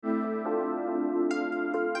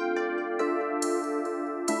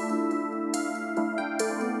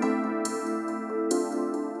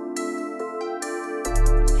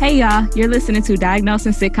Hey y'all, you're listening to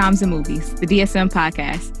Diagnosing Sitcoms and Movies, the DSM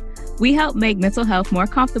podcast. We help make mental health more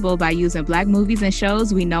comfortable by using Black movies and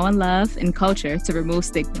shows we know and love and culture to remove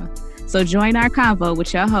stigma. So join our convo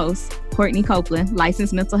with your host, Courtney Copeland,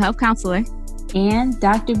 licensed mental health counselor, and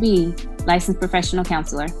Dr. B, licensed professional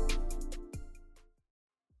counselor.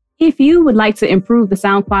 If you would like to improve the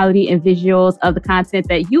sound quality and visuals of the content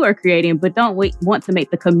that you are creating, but don't want to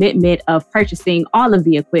make the commitment of purchasing all of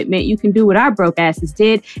the equipment, you can do what our broke asses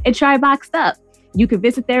did and try Boxed Up. You can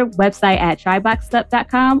visit their website at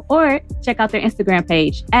tryboxedup.com or check out their Instagram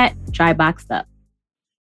page at tryboxedup.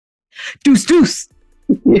 Deuce, deuce.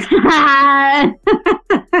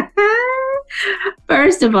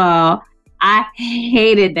 First of all, I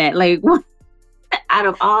hated that. Like, out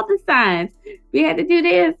of all the signs, we had to do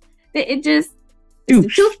this. It just, it's the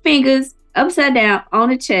two fingers upside down on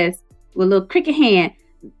the chest with a little cricket hand.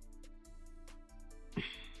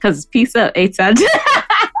 Because it's piece up 8 times. That's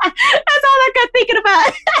all I kept thinking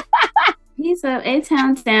about. Piece up 8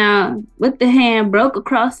 times down with the hand broke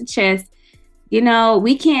across the chest. You know,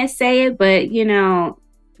 we can't say it, but, you know,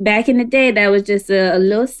 back in the day, that was just a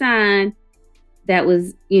little sign that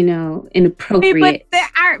was, you know, inappropriate. But there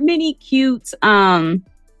aren't many cute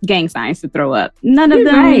gang signs to throw up. None of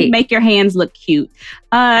them make your hands look cute.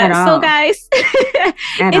 So guys,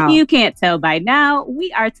 if you can't tell by now,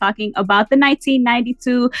 we are talking about the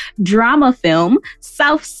 1992 drama film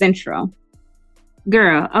South Central.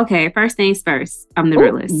 Girl, okay, first things first. I'm the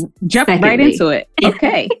realist. Jump right into it.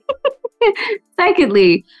 Okay.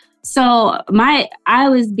 Secondly, so I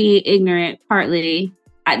was being ignorant partly.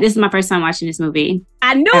 This is my first time watching this movie.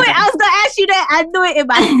 I knew it. I was going to ask you that. I knew it in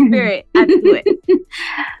my spirit. I knew it.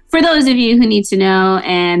 For those of you who need to know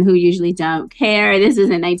and who usually don't care, this was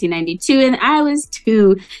in 1992 and I was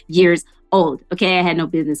 2 years old. Okay, I had no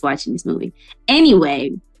business watching this movie.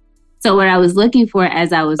 Anyway, so what I was looking for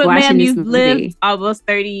as I was watching this movie. You've lived almost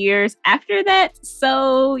 30 years after that,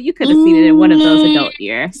 so you could have seen it in one of those adult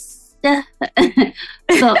years.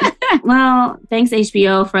 So, well, thanks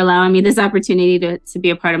HBO for allowing me this opportunity to be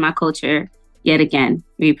a part of my culture yet again.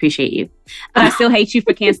 We appreciate you. But I still hate you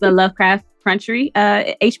for canceling Lovecraft Country,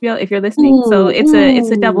 HBO, if you're listening. Ooh, so it's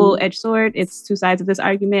a double-edged sword. It's two sides of this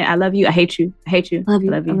argument. I love you. I hate you. I hate you. I love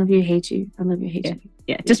you. I love you. I hate you. I love you. I hate you.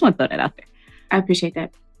 Yeah, just want to throw that out there. I appreciate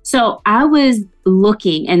that. So I was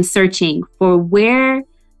looking and searching for where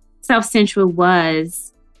South Central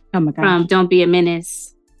was from Don't Be a Menace.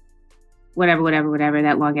 Whatever,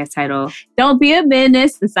 that long ass title. Don't be a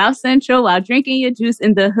menace in South Central while drinking your juice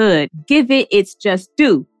in the hood. Give it its just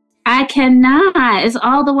due. I cannot. It's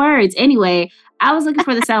all the words. Anyway, I was looking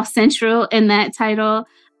for the South Central in that title.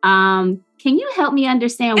 Can you help me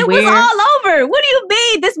understand where? It was all over. What do you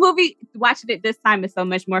mean? This movie, watching it this time is so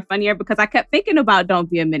much more funnier because I kept thinking about Don't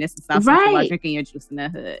Be a Menace in South Central while drinking your juice in the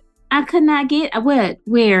hood. I could not get what?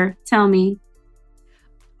 Where? Tell me.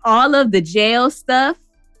 All of the jail stuff.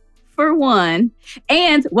 For one,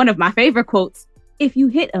 and one of my favorite quotes, if you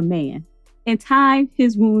hit a man, in time,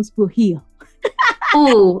 his wounds will heal.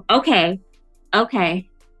 Oh, okay. Okay.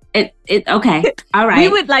 Okay. All right.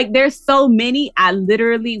 We would there's so many, I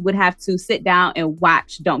literally would have to sit down and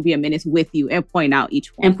watch Don't Be a Menace with you and point out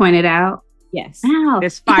each one. And point it out? Yes. Wow.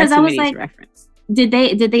 There's far too many to reference. Did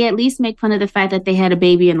they at least make fun of the fact that they had a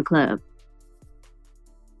baby in the club?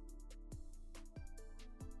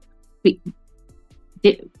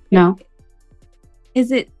 No.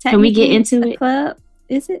 Is it technically Can we get into it? Club?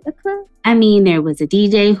 Is it a club? I mean, there was a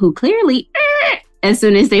DJ who clearly, as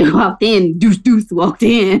soon as they walked in, Deuce walked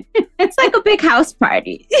in. It's like a big house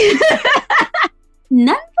party.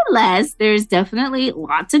 Nonetheless, there's definitely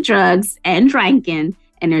lots of drugs and drinking,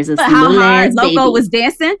 and there's a how hard Loco was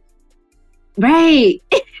dancing? Right.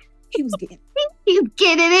 He was getting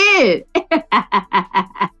it.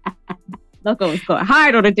 Loco was going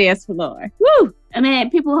hard on the dance floor. Woo! And then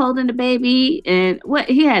people holding the baby, and what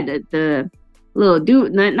he had the little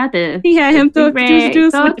dude, not the. He had him throw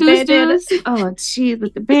deuce with the bandana. Oh, jeez,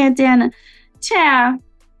 with the bandana, child.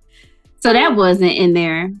 So that wasn't in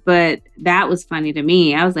there, but that was funny to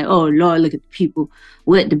me. I was like, oh Lord, look at the people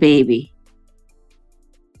with the baby.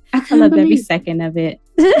 I loved every second of it.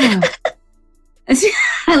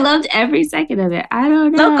 I loved every second of it. I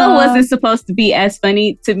don't know. Loco wasn't supposed to be as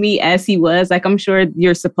funny to me as he was. Like, I'm sure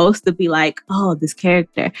you're supposed to be like, oh, this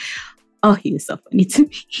character. Oh, he is so funny to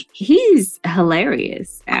me. He's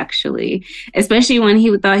hilarious, actually. Especially when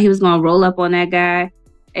he thought he was going to roll up on that guy.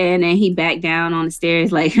 And then he backed down on the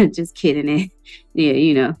stairs like, just kidding it. Yeah,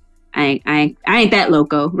 you know, I ain't that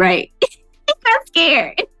loco, right? I'm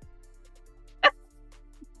scared.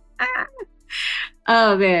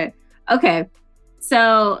 Oh, man. Okay.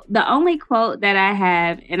 So the only quote that I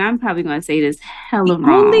have, and I'm probably going to say this hella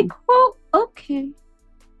wrong. Only quote? Okay.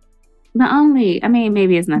 The only, I mean,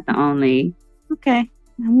 maybe it's not the only. Okay.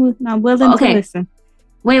 I'm willing to listen.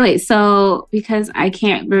 Wait. So because I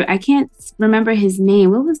can't remember his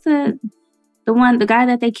name. What was the guy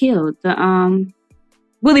that they killed?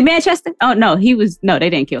 Willie Manchester? Oh no, they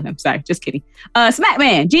didn't kill him. Sorry, just kidding. Smack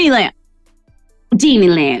Man, Jeannie Lamp. Jeannie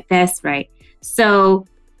Lamp, that's right. So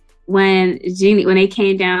when they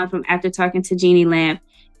came down from after talking to Jeannie Lamp,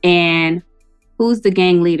 and who's the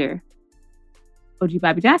gang leader? OG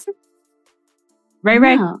Bobby Johnson? Ray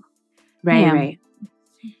Ray? No. Ray.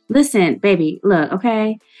 Listen, baby, look,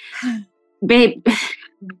 okay? Babe.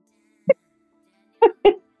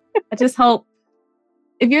 I just hope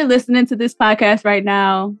if you're listening to this podcast right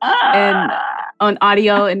now and on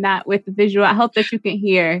audio and not with the visual, I hope that you can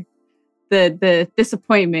hear the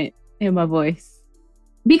disappointment in my voice.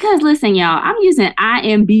 Because listen, y'all, I'm using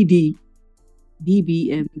IMBD,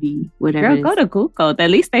 DBMB, whatever. Girl, go to Google.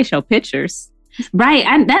 At least they show pictures. Right.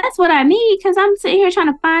 That's what I need, because I'm sitting here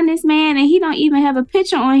trying to find this man and he don't even have a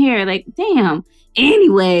picture on here. Like, damn.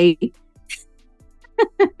 Anyway.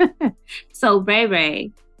 So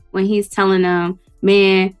Ray, when he's telling them,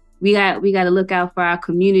 man, we got to look out for our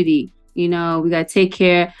community. You know, we got to take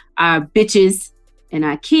care of our bitches and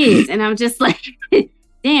our kids. And I'm just like,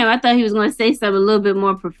 damn, I thought he was going to say something a little bit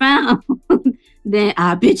more profound than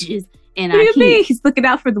our bitches and our kids. What do you mean? He's looking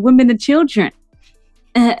out for the women and children.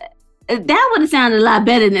 That would have sounded a lot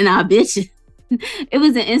better than our bitches. It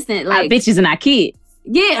was an instant, like... Our bitches and our kids.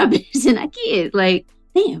 Yeah, our bitches and our kids. Like,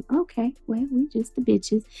 damn, okay, well, we just the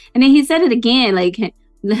bitches. And then he said it again, like,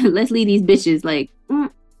 let's leave these bitches. Like,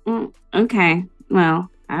 okay, well,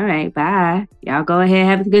 all right, bye. Y'all go ahead,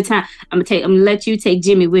 have a good time. I'm gonna let you take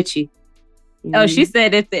Jimmy with you. Oh, she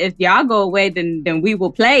said if y'all go away, then we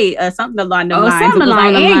will play something along the lines. Something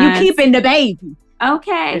along the lines. You keeping the baby.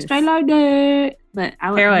 Okay, yes. Straight like that. But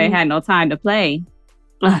Carol ain't had no time to play.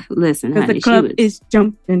 Listen, because the club is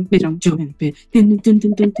jumping. You're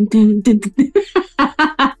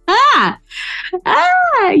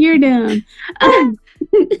dumb.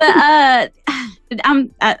 But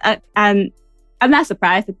I'm not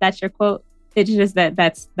surprised that that's your quote. It's just that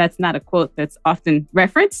that's not a quote that's often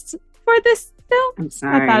referenced for this film. I'm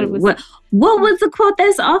sorry. I thought it was. What was the quote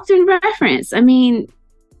that's often referenced? I mean,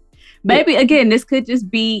 maybe again, this could just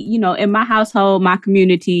be, you know, in my household, my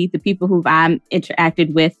community, the people who I'm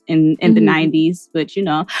interacted with in the 90s. But you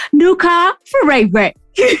know, new car for Ray Ray,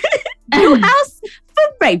 new house for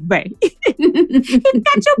Ray Ray. You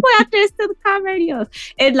got your boy out there to the car radios,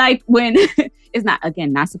 and like when it's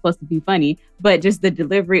not supposed to be funny, but just the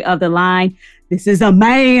delivery of the line. This is a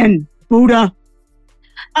man, Buddha,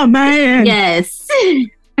 a man. Yes.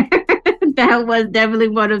 That was definitely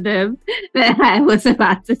one of them that I was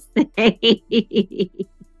about to say.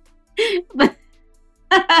 But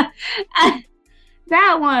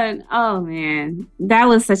that one, oh man, that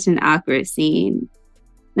was such an awkward scene.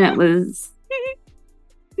 That was,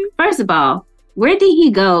 first of all, where did he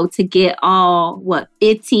go to get all,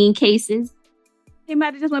 15 cases? He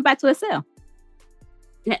might have just went back to his cell.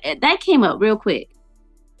 That came up real quick.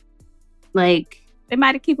 Like, they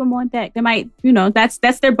might have keep them on deck. They might, you know, that's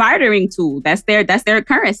their bartering tool. That's their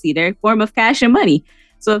currency, their form of cash and money.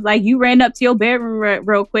 So if like you ran up to your bedroom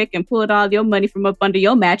real quick and pulled all your money from up under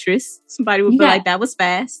your mattress, somebody would feel like that was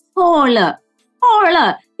fast. Hold up.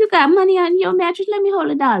 You got money on your mattress? Let me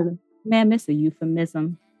hold $1. Ma'am, it's a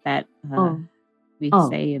euphemism that we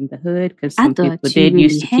say in the hood, because some people did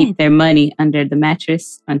used to keep their money under the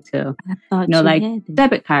mattress until,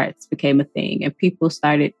 debit cards became a thing and people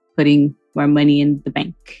started putting more money in the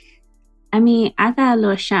bank. I mean, I got a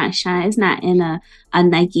little shine. It's not in a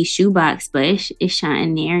Nike shoebox, but it's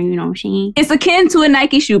shine there. You know what I'm saying? It's akin to a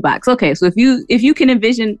Nike shoebox. Okay, so if you can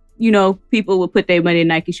envision, you know, people would put their money in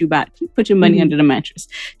a Nike shoebox. You put your money under the mattress.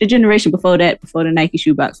 The generation before that, before the Nike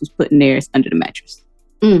shoebox, was putting theirs under the mattress.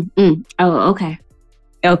 Oh, okay.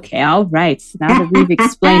 Okay, all right. Now that we've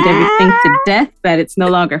explained everything to death, that it's no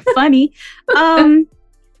longer funny,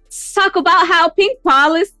 let's talk about how ping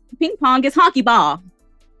pong is honky ball.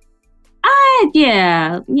 I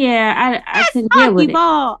can deal with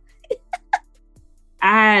ball.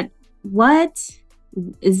 What?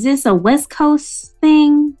 Is this a West Coast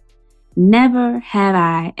thing? Never have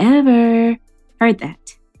I ever heard that.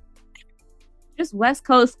 Just West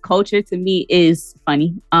Coast culture to me is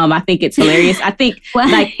funny. I think it's hilarious. I think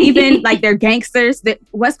like even like they're gangsters. The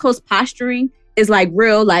West Coast posturing is like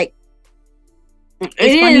real, like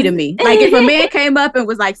It's funny to me. Like if a man came up and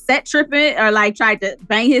was like set tripping or like tried to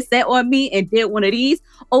bang his set on me and did one of these,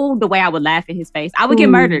 the way I would laugh in his face. I would get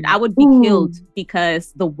murdered. I would be killed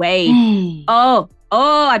because the way,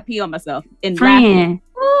 I'd pee on myself and laughing.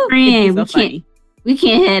 Friend, we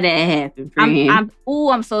can't have that happen, friend.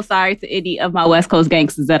 I'm so sorry to any of my West Coast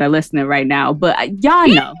gangsters that are listening right now, but y'all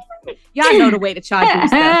know the way that y'all do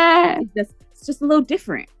stuff. It's just a little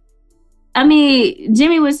different. I mean,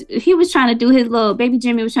 Jimmy was trying to do his little thing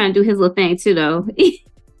too, though.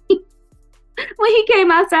 When he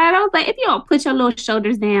came outside, I was like, if you don't put your little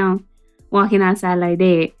shoulders down walking outside like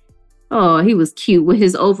that. Oh, he was cute with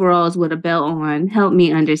his overalls with a belt on. Help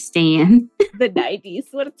me understand. The 90s.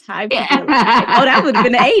 What a time. Yeah. That would have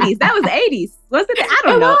been the 80s. That was the 80s. Wasn't it? I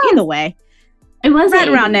don't know. Either way. It was right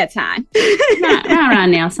around that time. Not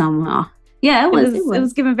around now somewhere. Yeah, it was. It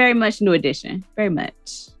was given very much New Edition. Very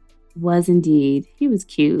much. Was indeed. He was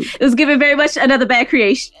cute. It was given very much Another Bad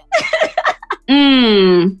Creation.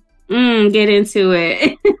 Get into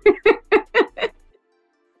it.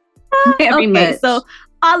 Very much. So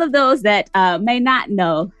all of those that may not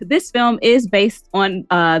know, this film is based on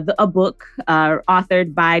a book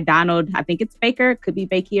authored by Donald, I think it's Baker, could be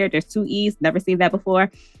Bakier. There's 2 E's, never seen that before.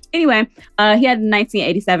 Anyway, he had a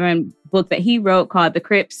 1987 book that he wrote called The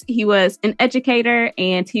Crips. He was an educator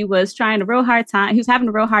and he was having a real hard time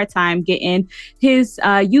getting his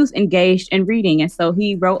youth engaged in reading. And so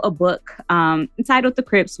he wrote a book entitled The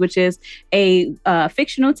Crips, which is a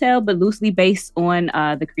fictional tale, but loosely based on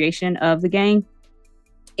the creation of the gang.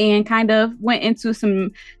 And kind of went into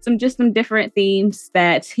some different themes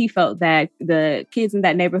that he felt that the kids in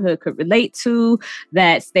that neighborhood could relate to,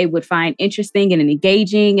 that they would find interesting and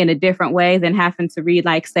engaging in a different way than having to read,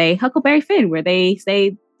 like, say, Huckleberry Finn, where they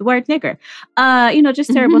say the word nigger.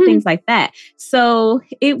 Just terrible things like that. So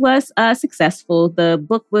it was successful. The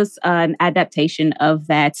book was an adaptation of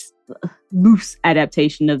that, loose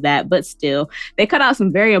adaptation of that, but still they cut out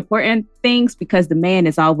some very important things because the man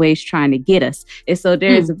is always trying to get us. And so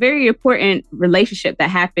there's a very important relationship that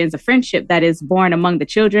happens, a friendship that is born among the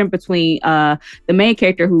children between the main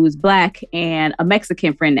character, who is Black, and a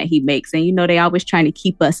Mexican friend that he makes. And they always trying to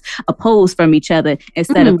keep us opposed from each other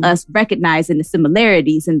instead of us recognizing the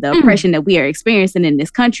similarities and the oppression that we are experiencing in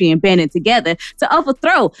this country and banding together to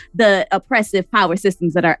overthrow the oppressive power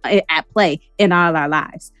systems that are at play in all our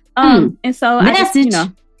lives. And so that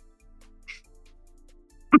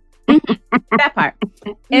part.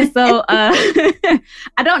 And so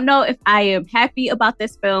I don't know if I am happy about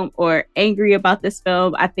this film or angry about this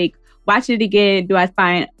film. I think watching it again, do I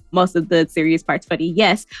find most of the serious parts funny?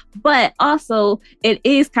 Yes. But also it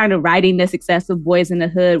is kind of riding the success of Boys in the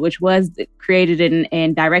Hood, which was created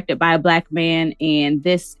and directed by a Black man. And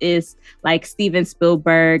this is like Steven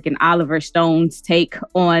Spielberg and Oliver Stone's take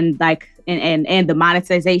on like and the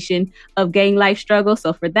monetization of gang life struggle.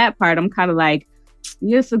 So for that part, I'm kind of like,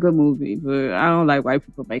 yeah, it's a good movie, but I don't like white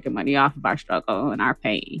people making money off of our struggle and our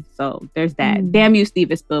pain. So there's that. Damn you,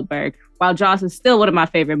 Steven Spielberg. While Jaws is still one of my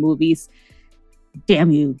favorite movies,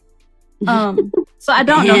 damn you. So I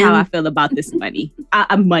don't know how I feel about this about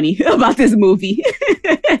this movie.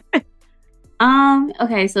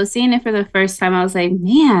 Okay, so seeing it for the first time, I was like,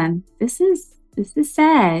 man, this is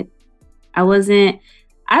sad.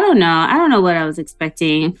 I don't know what I was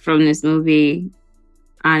expecting from this movie,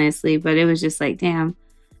 honestly, but it was just like, damn.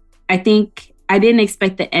 I think I didn't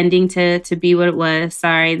expect the ending to be what it was.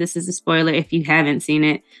 Sorry, this is a spoiler if you haven't seen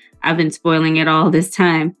it. I've been spoiling it all this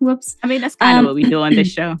time. Whoops. I mean, that's kind of what we do on this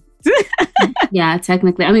show. Yeah,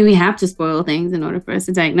 technically. I mean, we have to spoil things in order for us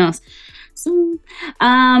to diagnose. So,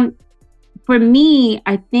 for me,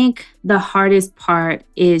 I think the hardest part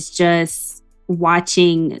is just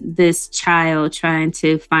watching this child trying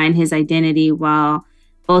to find his identity while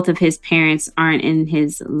both of his parents aren't in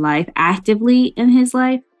his life, actively in his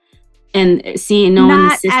life, and seeing knowing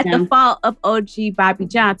the system. Not at the fault of OG Bobby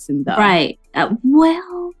Johnson, though. Right.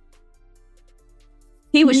 Well,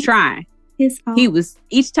 he was trying. His fault. He was,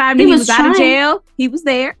 each time that he was out of jail, he was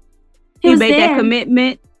there. He made that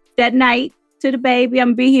commitment that night to the baby. I'm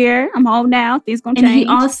gonna be here. I'm home now. Things gonna change. And he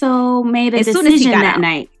also made a decision that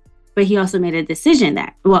night. But he also made a decision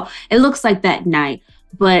it looks like that night,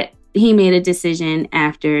 but he made a decision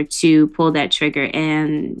after to pull that trigger.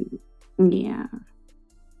 And yeah.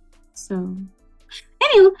 So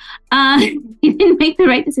anyway, he didn't make the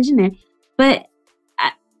right decision there. But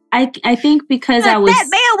I think because that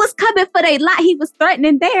man was coming for their life. He was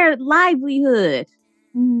threatening their livelihood.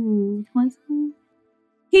 Was he?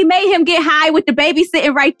 He made him get high with the baby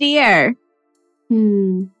sitting right there.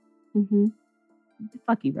 Mm-hmm.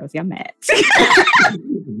 Fuck you, Rosie. I'm mad.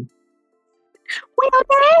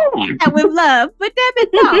 that with love, but damn it,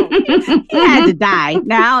 no. He had to die.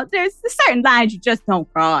 Now, there's certain lines you just don't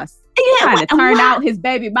cross. Trying to turn out his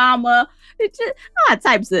baby mama. It's just all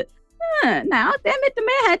types of, now, damn it, the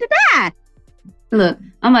man had to die. Look,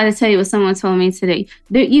 I'm about to tell you what someone told me today.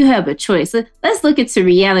 You have a choice. Let's look into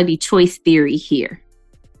reality choice theory here,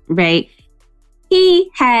 right?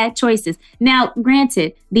 He had choices. Now,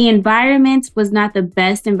 granted, the environment was not the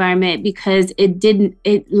best environment because it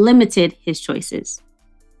limited his choices,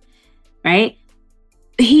 right?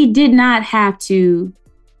 He did not have to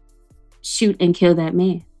shoot and kill that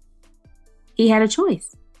man. He had a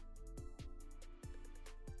choice.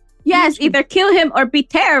 Yes, either kill him or be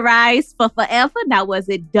terrorized for forever. Now, was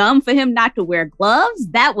it dumb for him not to wear gloves?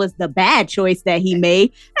 That was the bad choice that he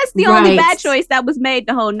made. That's the only bad choice that was made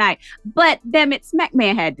the whole night. But damn it,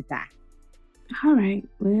 Smackman had to die. All right.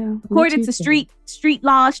 Well, according to street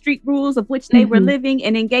laws, street rules of which they were living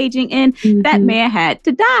and engaging in, that man had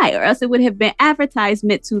to die, or else it would have been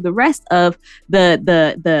advertisement to the rest of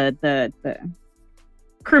the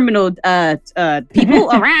criminal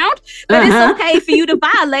people around that it's okay for you to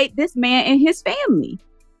violate this man and his family.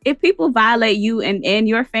 If people violate you and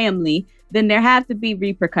your family, then there have to be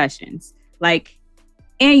repercussions. Like,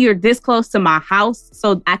 and you're this close to my house,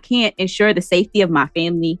 so I can't ensure the safety of my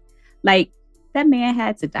family. Like, that man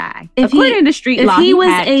had to die. According to street law,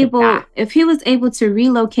 if he was able to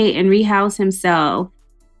relocate and rehouse himself,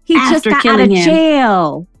 he just got out of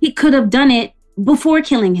jail. He could have done it before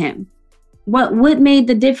killing him. What made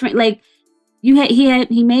the difference? Like,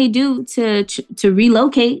 he made do to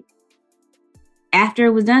relocate after it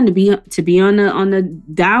was done, to be on the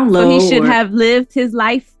down low. So he should have lived his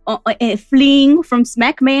life fleeing from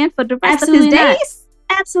Smackman for the rest of his days.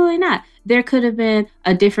 Absolutely not. There could have been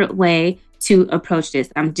a different way to approach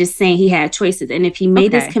this. I'm just saying he had choices, and if he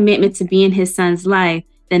made this commitment to be in his son's life,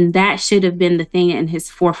 then that should have been the thing in his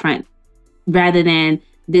forefront, rather than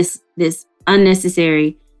this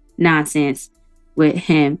unnecessary nonsense with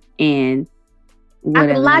him and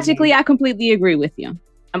whatever. Logically, I completely agree with you.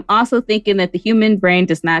 I'm also thinking that the human brain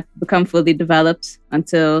does not become fully developed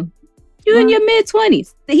until you're in your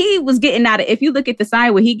mid-20s. He was getting out of, if you look at the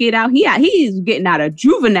sign where he get out, he's getting out of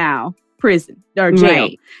juvenile prison or jail.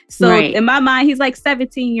 So in my mind, he's like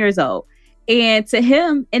 17 years old. And to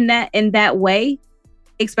him, in that way,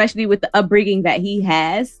 especially with the upbringing that he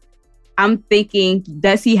has, I'm thinking,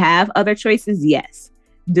 does he have other choices? Yes.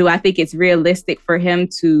 Do I think it's realistic for him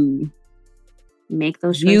to make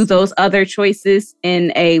those view those other choices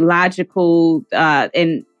in a logical,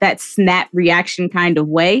 in that snap reaction kind of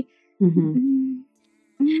way? You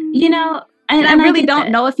know, and I really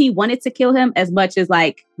don't know if he wanted to kill him as much as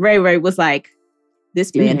like Ray was like,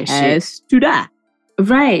 this man has to die.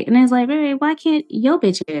 Right. And it's like, Ray, why can't your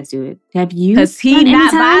bitch ass do it? Have you? Because he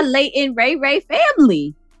not violating Ray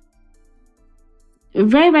family.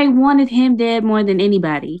 Ray wanted him dead more than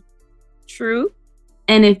anybody. True.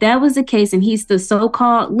 And if that was the case and he's the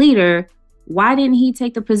so-called leader, why didn't he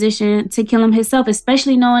take the position to kill him himself,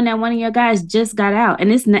 especially knowing that one of your guys just got out and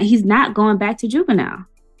he's not going back to juvenile?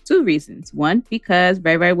 2 reasons. 1, because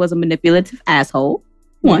Ray was a manipulative asshole.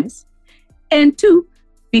 1. Yes. And 2,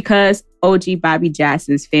 because OG Bobby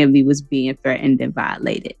Johnson's family was being threatened and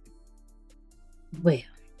violated. Well,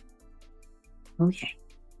 okay.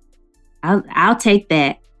 I'll take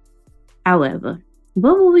that. However,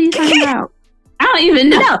 what were we talking about? I don't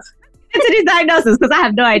even know. Into these diagnoses, because I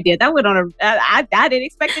have no idea. That went on I didn't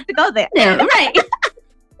expect it to go there. Yeah, right.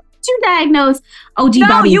 You diagnosed OG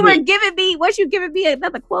Bobby. No, you were giving me, weren't you giving me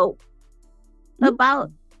another quote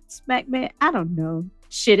about Smackman? I don't know.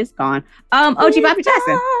 Shit, it's gone. OG Bobby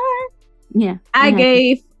Johnson. Yeah. I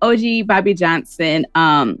gave OG Bobby Johnson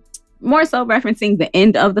more so referencing the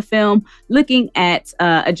end of the film, looking at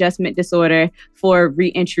adjustment disorder for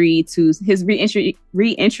re-entry into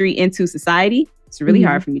society. It's really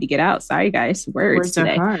hard for me to get out. Sorry, guys. Words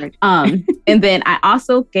today. Are hard. And then I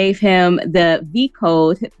also gave him the V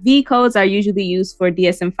code. V codes are usually used for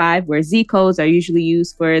DSM-5, where Z codes are usually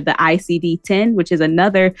used for the ICD-10, which is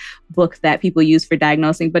another book that people use for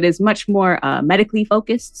diagnosing, but it's much more medically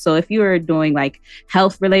focused. So if you are doing like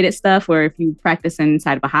health related stuff, or if you practice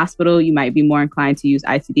inside of a hospital, you might be more inclined to use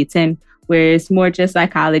ICD-10, where it's more just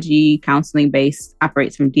psychology, counseling based,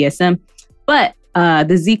 operates from DSM. But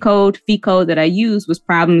the Z code, V code that I used was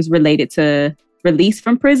problems related to release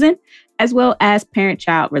from prison, as well as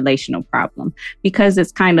parent-child relational problem, because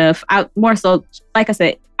it's kind of more so, like I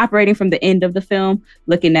said, operating from the end of the film,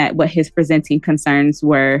 looking at what his presenting concerns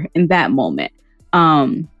were in that moment.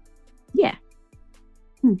 Yeah.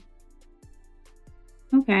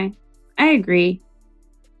 Okay. I agree.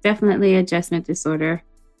 Definitely adjustment disorder.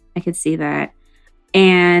 I could see that.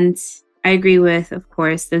 And I agree with, of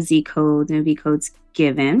course, the Z code and V codes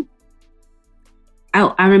given.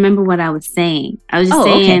 I remember what I was saying. I was just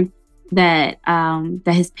saying that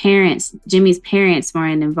his parents, Jimmy's parents,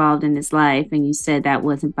 weren't involved in his life, and you said that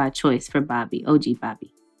wasn't by choice for Bobby, OG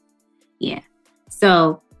Bobby. Yeah.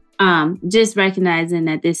 So just recognizing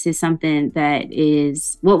that this is something that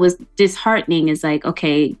is what was disheartening is like,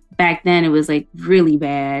 okay, back then it was like really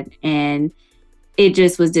bad, and it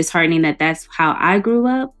just was disheartening that that's how I grew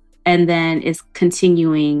up, and then it's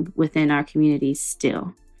continuing within our community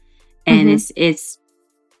still. And it's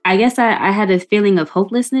I guess I had a feeling of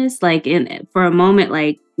hopelessness, like for a moment,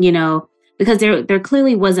 like, you know, because there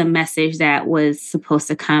clearly was a message that was supposed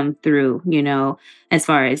to come through, you know, as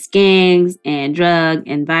far as gangs and drug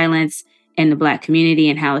and violence in the Black community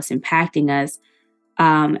and how it's impacting us.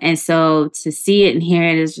 And so to see it and hear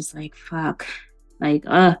it is just like, fuck, like,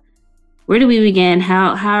 where do we begin?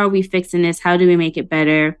 How are we fixing this? How do we make it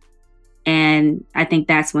better? And I think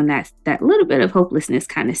that's when that little bit of hopelessness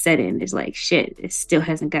kind of set in. It's like, shit, it still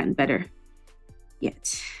hasn't gotten better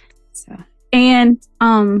yet. So, and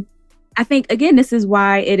I think, again, this is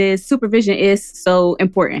why supervision is so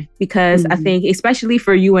important, because I think, especially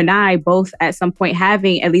for you and I, both at some point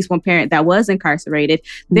having at least one parent that was incarcerated,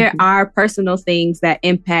 there are personal things that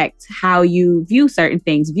impact how you view certain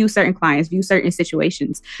things, view certain clients, view certain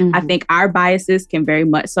situations. I think our biases can very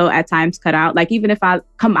much so at times cut out. Like, even if I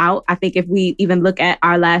come out, I think if we even look at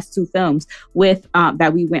our last two films with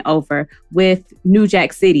that we went over with New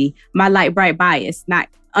Jack City, my light, bright bias, not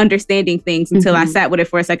understanding things until I sat with it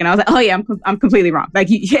for a second. I was like, oh yeah, I'm completely wrong. Like,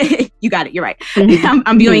 you got it. You're right.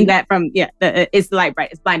 I'm viewing that from, it's the light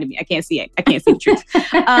bright. It's blinding me. I can't see it. I can't see the truth.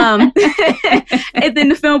 And then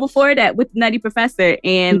the film before that with Nutty Professor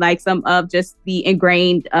and like some of just the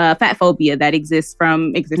ingrained fat phobia that exists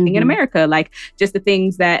from existing in America, like just the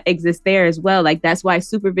things that exist there as well. Like, that's why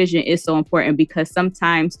supervision is so important, because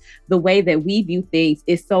sometimes the way that we view things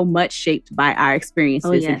is so much shaped by our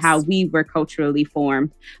experiences and how we were culturally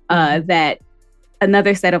formed. That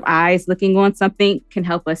another set of eyes looking on something can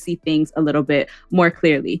help us see things a little bit more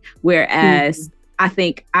clearly. Whereas I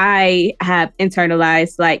think I have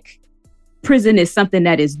internalized, like, prison is something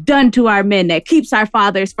that is done to our men, that keeps our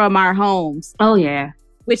fathers from our homes. Oh, yeah.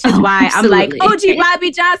 Which is why absolutely. I'm like, OG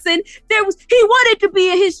Bobby Johnson, he wanted to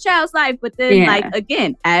be in his child's life. But then, like,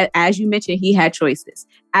 again, as you mentioned, he had choices.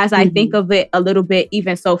 As I think of it a little bit,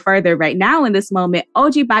 even so further right now in this moment,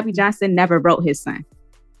 OG Bobby Johnson never wrote his son.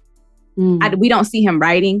 We don't see him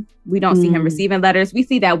writing. We don't see him receiving letters. We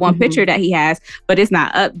see that one picture that he has, but it's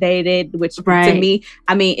not updated, which to me,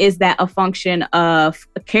 I mean, is that a function of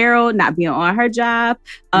Carol not being on her job,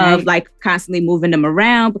 of like constantly moving them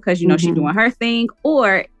around because, you know, she's doing her thing,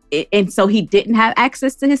 and so he didn't have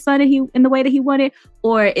access to his son in the way that he wanted?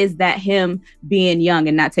 Or is that him being young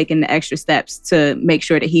and not taking the extra steps to make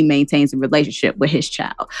sure that he maintains a relationship with his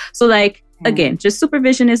child? So, like, again, just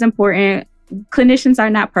supervision is important. Clinicians are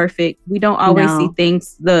not perfect. We don't always see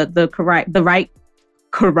things the correct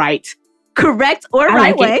or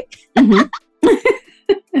right way.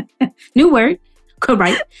 New word,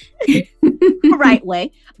 correct. Right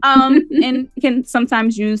way. And can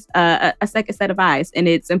sometimes use a second set of eyes. And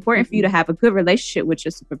it's important for you to have a good relationship with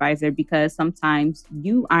your supervisor, because sometimes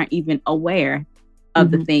you aren't even aware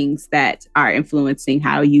of the things that are influencing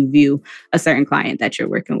how you view a certain client that you're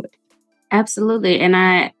working with. Absolutely. And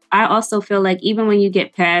I also feel like even when you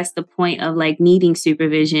get past the point of like needing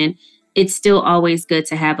supervision, it's still always good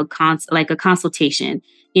to have a consultation,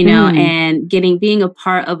 you know, and being a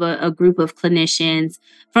part of a group of clinicians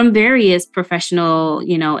from various professional,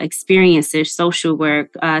 you know, experiences, social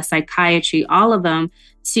work, psychiatry, all of them,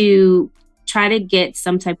 to try to get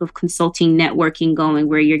some type of consulting networking going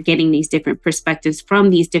where you're getting these different perspectives from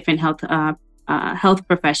these different health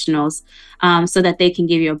professionals, so that they can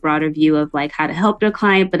give you a broader view of like how to help their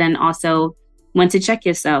client, but then also when to check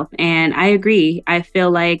yourself. And I agree. I feel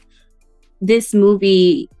like this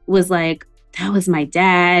movie was like, that was my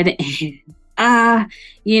dad, and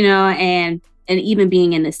you know, and even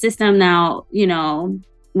being in the system now, you know,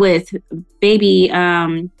 with baby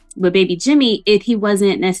Jimmy, he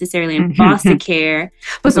wasn't necessarily in foster care.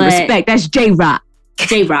 Put some respect. That's J-Rock.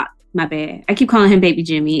 J-Rock. My bad. I keep calling him baby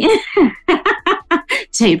Jimmy.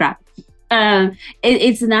 J-Rock.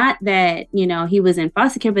 It's not that, you know, he was in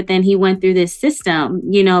foster care, but then he went through this system,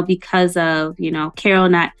 you know, because of, you know, Carol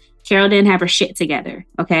didn't have her shit together.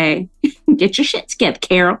 Okay. Get your shit together,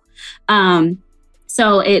 Carol.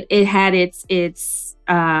 So it had its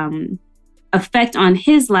effect on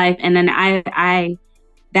his life. And then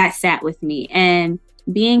that sat with me. And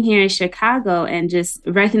being here in Chicago and just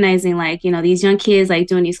recognizing, like, you know, these young kids like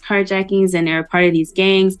doing these carjackings and they're a part of these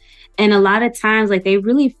gangs. And a lot of times, like, they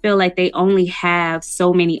really feel like they only have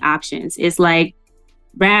so many options. It's like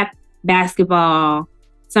rap, basketball,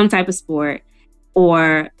 some type of sport,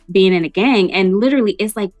 or being in a gang. And literally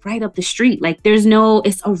it's like right up the street. Like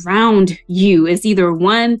it's around you. It's either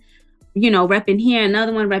one, you know, repping here,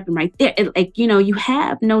 another one repping right there. Like, you know, you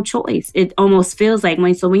have no choice. It almost feels like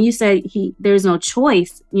when you said there's no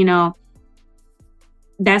choice, you know,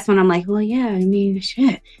 that's when I'm like, well, yeah, I mean,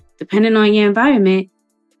 shit, depending on your environment,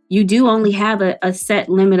 you do only have a set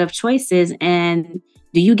limit of choices. And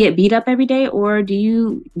do you get beat up every day or do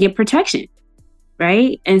you get protection?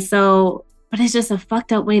 Right. And so, but it's just a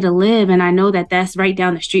fucked up way to live. And I know that that's right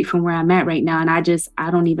down the street from where I'm at right now. And I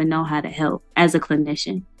don't even know how to help as a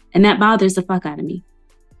clinician. And that bothers the fuck out of me.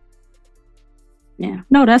 Yeah.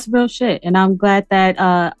 No, that's real shit. And I'm glad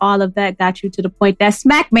that all of that got you to the point that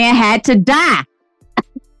Smack Man had to die.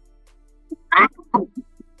 I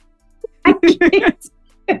can't.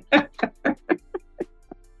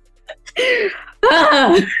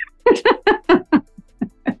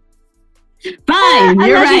 Fine,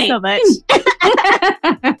 you're right. You so much.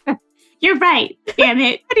 You're right. Damn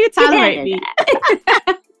it. How do you tolerate me?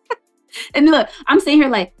 And look, I'm sitting here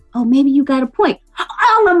like, oh, maybe you got a point.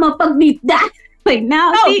 All of them motherfuckers need to die. Like,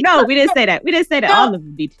 now. No, we didn't say that. We didn't say that all of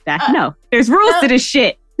them need to die. No, there's rules to this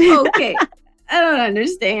shit. Okay. I don't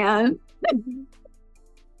understand.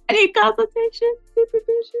 I need consultation,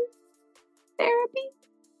 supervision, therapy.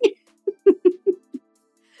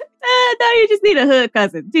 No, you just need a hood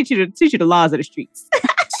cousin. Teach you the laws of the streets.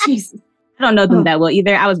 Jesus. I don't know them that well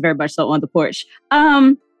either. I was very much so on the porch.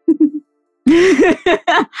 Neither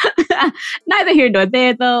here nor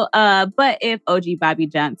there though. But if OG Bobby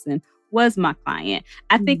Johnson was my client,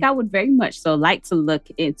 I think I would very much so like to look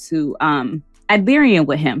into Iberian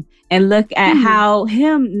with him and look at how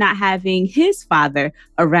him not having his father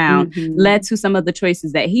around led to some of the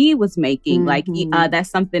choices that he was making. Like that's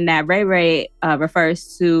something that Ray Ray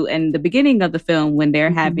refers to in the beginning of the film when they're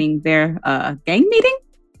having their gang meeting.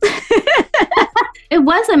 It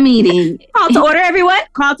was a meeting. Call to order, everyone.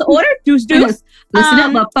 Call to order. Deuce. Listen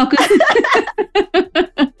up, motherfuckers.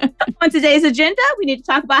 On today's agenda, we need to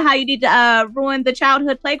talk about how you need to ruin the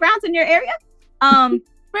childhood playgrounds in your area.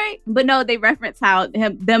 Right. But no, they reference how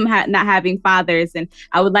them not having fathers. And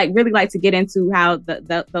I would really like to get into how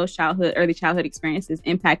those early childhood experiences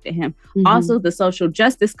impacted him. Also, the social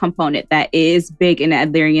justice component that is big in the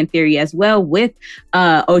Adlerian theory as well, with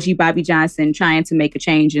OG Bobby Johnson trying to make a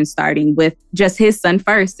change and starting with just his son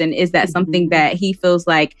first. And is that something that he feels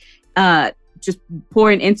like just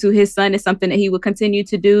pouring into his son is something that he would continue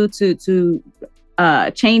to do to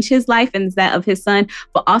change his life and that of his son,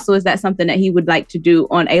 but also is that something that he would like to do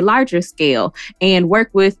on a larger scale and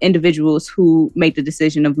work with individuals who make the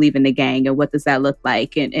decision of leaving the gang, and what does that look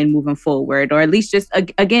like and moving forward, or at least just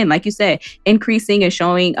again, like you said, increasing and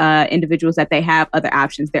showing individuals that they have other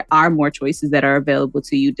options. There are more choices that are available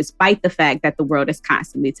to you, despite the fact that the world is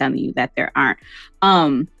constantly telling you that there aren't.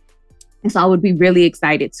 And so I would be really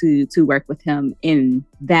excited to work with him in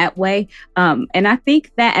that way. And I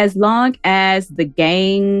think that as long as the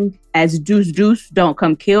gang, as Deuce don't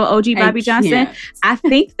come kill OG Bobby Johnson, I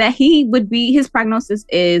think that his prognosis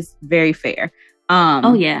is very fair.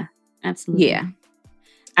 Oh yeah, absolutely. Yeah.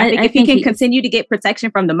 I think if he can continue to get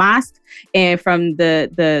protection from the mosque and from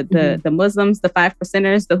the Muslims, the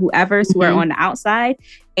 5%ers, the whoever's who are on the outside,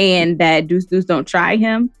 and that Deuce don't try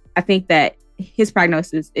him, I think that his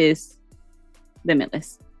prognosis is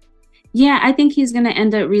limitless. Yeah, I think he's going to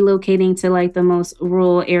end up relocating to like the most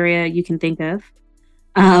rural area you can think of,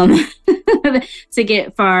 to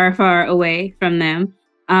get far, far away from them,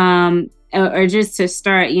 or just to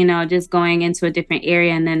start, just going into a different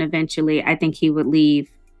area. And then eventually I think he would leave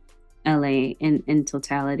LA in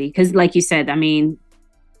totality. Because like you said, I mean,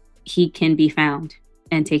 he can be found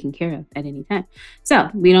and taken care of at any time. So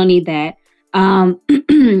we don't need that.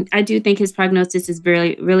 I do think his prognosis is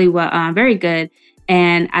really well, very good.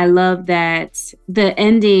 And I love that the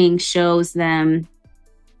ending shows them,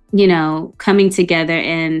 coming together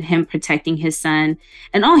and him protecting his son.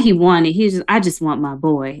 And all he wanted, I just want my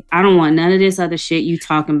boy. I don't want none of this other shit you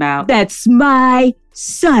talking about. That's my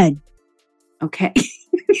son. Okay.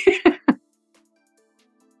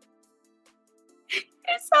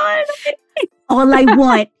 All I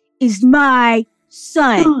want is my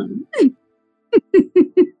son.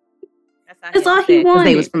 That's all he wanted.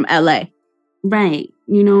 They was from LA. Right.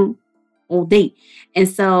 All day. And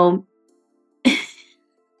so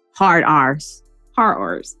hard R's.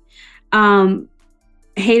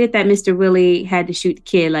 Hated that Mr. Willie had to shoot the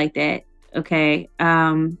kid like that. Okay.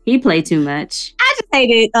 He played too much. I just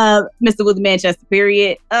hated Mr. Willie Manchester,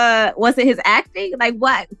 period. Was it his acting? Like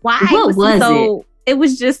what? Why what was so it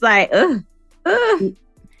was just like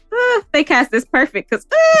they cast this perfect because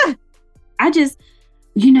I just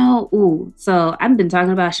so I've been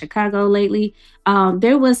talking about Chicago lately.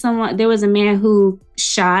 There was a man who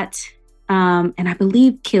shot and I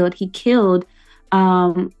believe he killed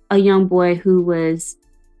a young boy who was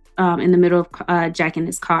in the middle of jacking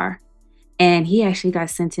his car, and he actually got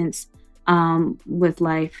sentenced with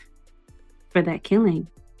life for that killing.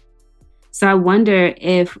 So I wonder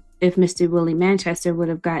if Mr. Willie Manchester would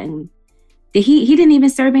have gotten he didn't even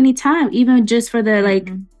serve any time, even just for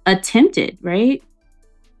the attempted, right?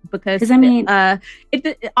 Because I mean,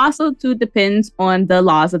 it also too depends on the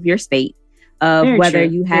laws of your state of whether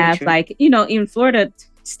you have even Florida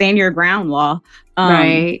stand your ground law,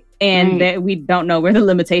 right? And that we don't know where the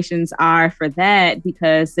limitations are for that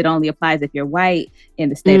because it only applies if you're white in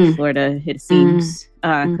the state of Florida. It seems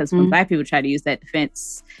because when black people try to use that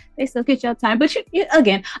defense, they still get your time. But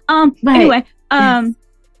again, anyway, definitely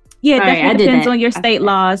depends on your state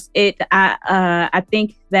laws. I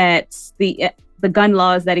think that the gun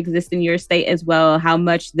laws that exist in your state as well, how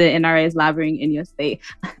much the NRA is lobbying in your state.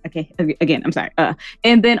 Okay, again, I'm sorry.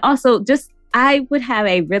 And then also just, I would have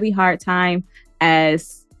a really hard time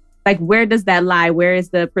as like, where does that lie? Where is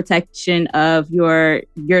the protection of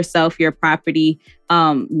yourself, your property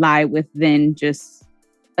lie within just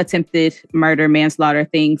attempted murder, manslaughter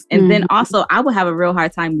things? And then also I would have a real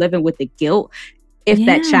hard time living with the guilt if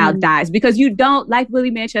that child dies, because you don't, like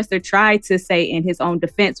Willie Manchester tried to say in his own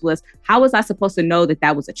defense, was how was I supposed to know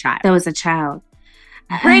that was a child? That was a child.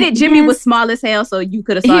 Granted, Jimmy was small as hell, so you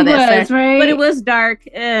could have saw that, right? But it was dark,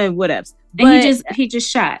 whatever. And he just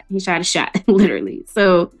shot. He shot a shot, literally.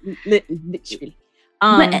 So, literally.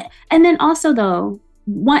 But and then also though,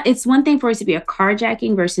 it's one thing for it to be a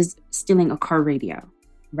carjacking versus stealing a car radio.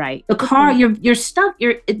 Right. The car, your stuff,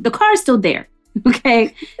 the car is still there.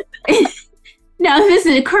 Okay. Now, if this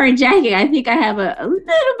is a carjacking, I think I have a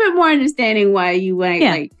little bit more understanding why you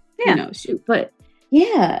might shoot. But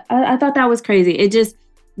yeah, I thought that was crazy. It just,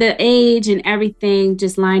 the age and everything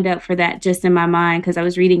just lined up for that just in my mind, because I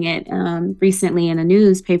was reading it recently in a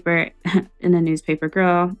newspaper.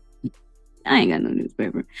 Girl, I ain't got no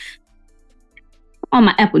newspaper. On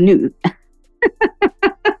my Apple News.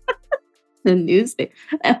 The newspaper.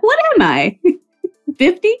 What am I?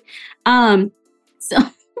 50? So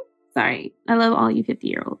sorry. I love all you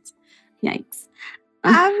 50-year-olds. Yikes.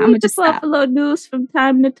 I'm just Buffalo News from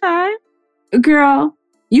time to time. Girl,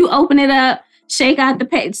 you open it up, shake out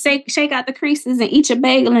the creases and eat your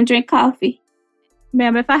bagel and drink coffee.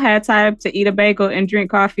 Ma'am, if I had time to eat a bagel and drink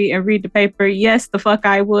coffee and read the paper, yes, the fuck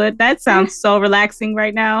I would. That sounds so relaxing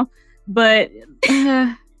right now. But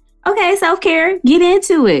okay, self-care. Get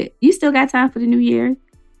into it. You still got time for the new year.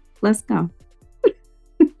 Let's go.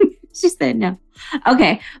 She said no.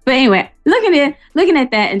 Okay, but anyway, looking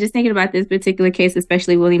at that and just thinking about this particular case,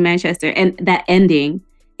 especially Willie Manchester and that ending,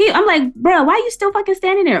 I'm like, bro, why are you still fucking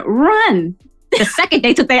standing there? Run! The second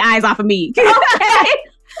they took their eyes off of me. Okay,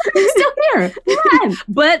 you're still here. Run!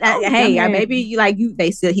 But hey, maybe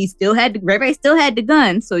he still had Ray still had the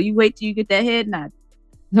gun, so you wait till you get that head nod.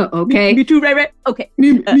 Okay, me too, Ray. Okay,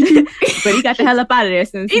 but he got the hell up out of there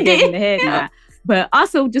since he gave him the head nod. But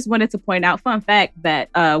also just wanted to point out, fun fact, that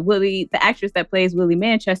Willie, the actress that plays Willie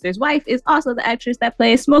Manchester's wife, is also the actress that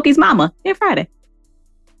plays Smokey's mama in Friday.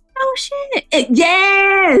 Oh, shit.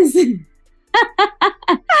 Yes.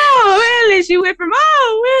 Oh, really? She went from,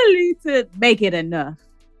 really, to Make It Enough.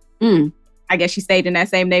 I guess she stayed in that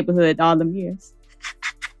same neighborhood all them years.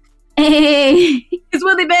 Hey. Is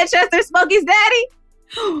Willie Manchester Smokey's daddy?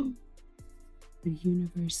 The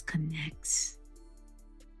universe connects.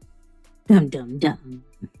 Dum, dum, dum.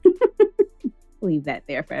 Leave that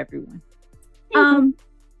there for everyone. Moving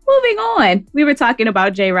on. We were talking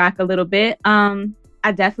about J-Rock a little bit.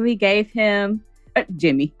 I definitely gave him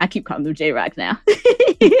Jimmy. I keep calling him J-Rock now.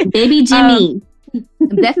 Baby Jimmy.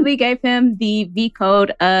 Definitely gave him the V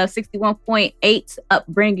code of 61.8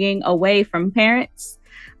 upbringing away from parents.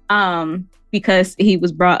 Because he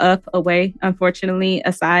was brought up away, unfortunately,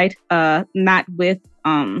 aside, not with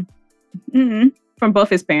from both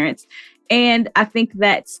his parents. And I think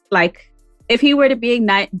that's like, if he were to be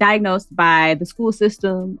diagnosed by the school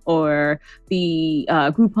system or the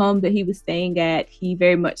group home that he was staying at, he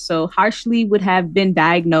very much so harshly would have been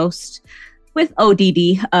diagnosed with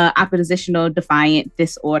ODD, oppositional defiant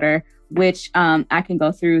disorder, which I can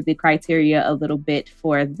go through the criteria a little bit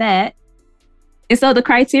for that. And so the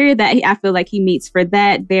criteria that I feel like he meets for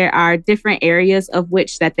that, there are different areas of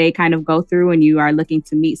which that they kind of go through and you are looking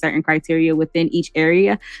to meet certain criteria within each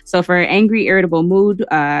area. So for angry, irritable mood,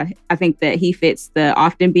 I think that he fits the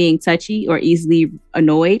often being touchy or easily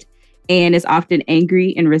annoyed and is often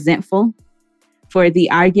angry and resentful. For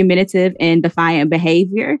the argumentative and defiant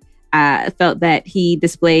behavior, I felt that he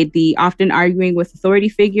displayed the often arguing with authority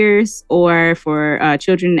figures or for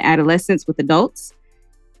children and adolescents with adults,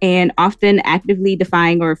 and often actively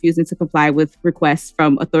defying or refusing to comply with requests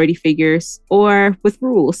from authority figures or with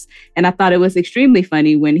rules. And I thought it was extremely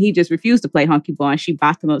funny when he just refused to play honky ball and she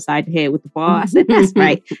bopped him upside the head with the ball. I said, that's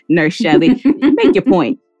right, Nurse Shelley, make your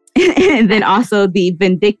point. And then also the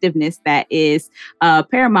vindictiveness that is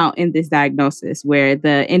paramount in this diagnosis, where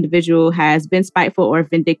the individual has been spiteful or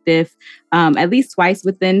vindictive at least twice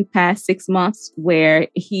within past 6 months, where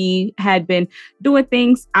he had been doing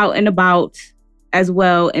things out and about as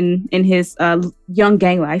well in his young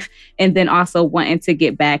gang life, and then also wanting to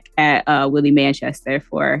get back at Willie Manchester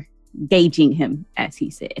for gauging him, as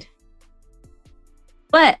he said.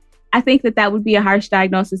 But I think that would be a harsh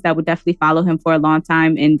diagnosis that would definitely follow him for a long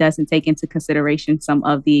time and doesn't take into consideration some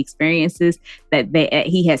of the experiences that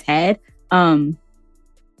he has had. So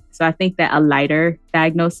I think that a lighter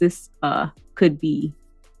diagnosis should be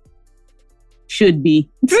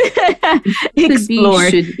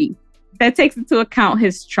explored. Should be. That takes into account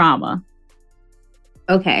his trauma.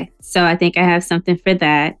 Okay, so I think I have something for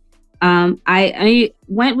that. I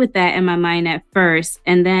went with that in my mind at first,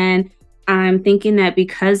 and then I'm thinking that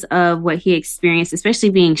because of what he experienced,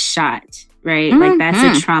 especially being shot, right? Like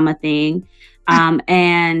that's a trauma thing.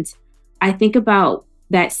 And I think about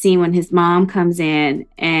that scene when his mom comes in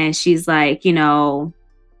and she's like,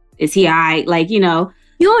 is he all right? Like, you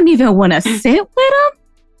don't even want to sit with him?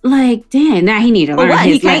 Like, damn, now he need to learn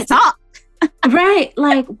he can't talk. Right.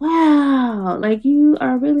 Like, wow. Like, you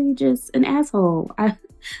are really just an asshole. I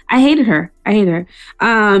hated her.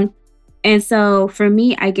 And so for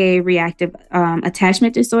me, I gave reactive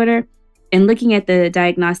attachment disorder. And looking at the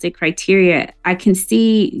diagnostic criteria, I can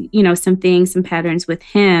see, some patterns with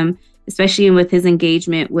him, especially with his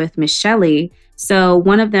engagement with Miss Shelley. So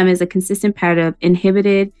one of them is a consistent pattern of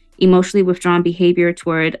inhibited, emotionally withdrawn behavior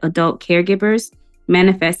toward adult caregivers,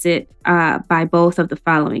 manifested by both of the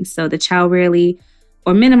following. So the child rarely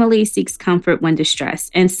or minimally seeks comfort when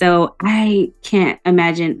distressed. And so I can't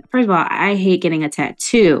imagine, first of all, I hate getting a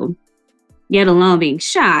tattoo, yet alone being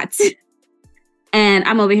shot. And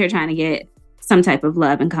I'm over here trying to get some type of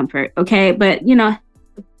love and comfort. Okay. But,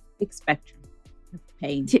 big spectrum of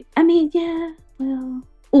pain. I mean, yeah,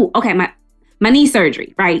 well, okay. My knee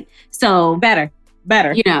surgery, right? So better.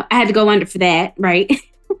 I had to go under for that, right?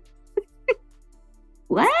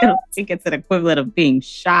 What? I don't think it's an equivalent of being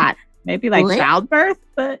shot. Maybe like childbirth,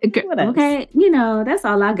 but what else? Okay, that's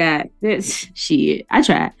all I got. Shit, I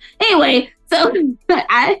tried. Anyway, so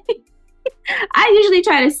I usually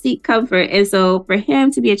try to seek comfort. And so for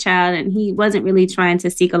him to be a child and he wasn't really trying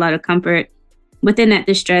to seek a lot of comfort within that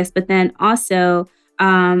distress, but then also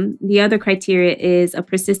the other criteria is a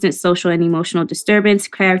persistent social and emotional disturbance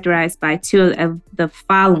characterized by two of the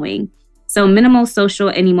following. So minimal social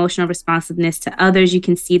and emotional responsiveness to others. You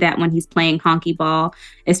can see that when he's playing honky ball,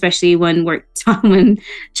 especially when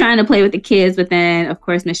trying to play with the kids. But then, of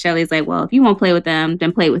course, Miss Shelley's like, well, if you won't play with them,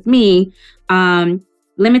 then play with me.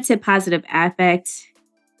 Limited positive affect.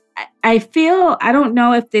 I don't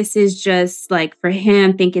know if this is just like for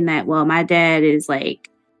him thinking that, well, my dad is like,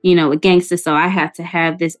 a gangster, so I have to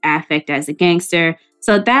have this affect as a gangster.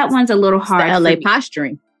 So that one's a little hard. The LA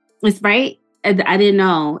posturing. It's right. I didn't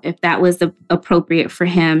know if that was appropriate for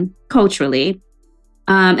him culturally.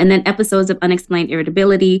 And then episodes of unexplained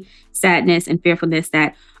irritability, sadness, and fearfulness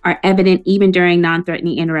that are evident even during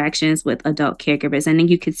non-threatening interactions with adult caregivers. And then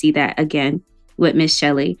you could see that again with Miss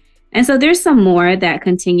Shelley. And so there's some more that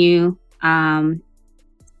continue. And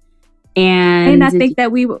I think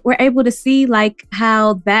that we were able to see like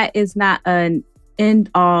how that is not an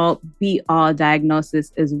end all be all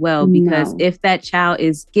diagnosis as well, because if that child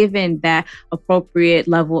is given that appropriate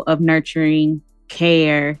level of nurturing,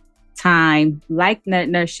 care, time, like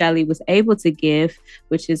Nurse Shelley was able to give,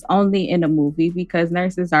 which is only in a movie because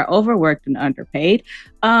nurses are overworked and underpaid.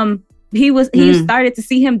 He started to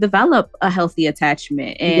see him develop a healthy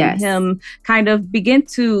attachment and him kind of begin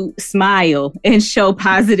to smile and show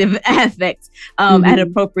positive affect at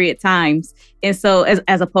appropriate times. And so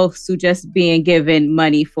as opposed to just being given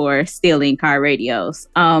money for stealing car radios.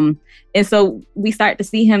 And so we start to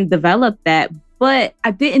see him develop that But I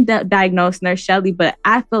didn't diagnose Nurse Shelley, but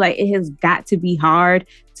I feel like it has got to be hard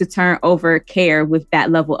to turn over care with that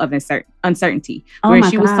level of uncertainty. Where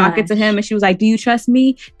she was talking to him and she was like, do you trust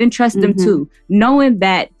me? Then trust them too. Knowing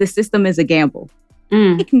that the system is a gamble.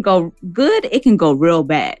 It can go good, it can go real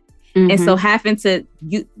bad. And so having to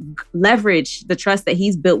leverage the trust that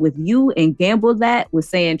he's built with you and gamble that with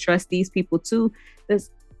saying, trust these people too, that's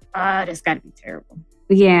got to be terrible.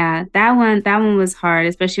 Yeah, that one was hard,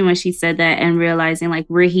 especially when she said that and realizing like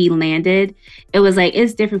where he landed. It was like,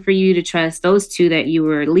 it's different for you to trust those two that you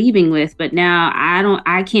were leaving with, but now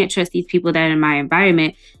I can't trust these people that are in my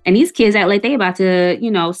environment. And these kids act like they about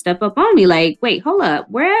to, step up on me. Like, wait, hold up,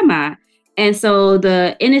 where am I? And so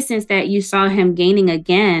the innocence that you saw him gaining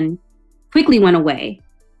again quickly went away.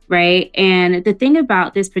 Right. And the thing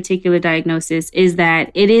about this particular diagnosis is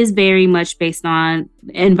that it is very much based on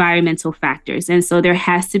environmental factors. And so there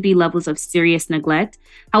has to be levels of serious neglect.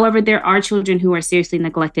 However, there are children who are seriously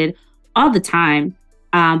neglected all the time,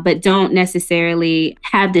 but don't necessarily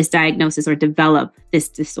have this diagnosis or develop this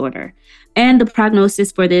disorder. And the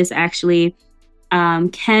prognosis for this actually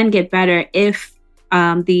can get better if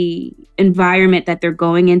the environment that they're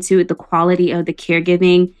going into, the quality of the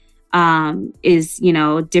caregiving, is,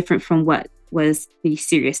 different from what was the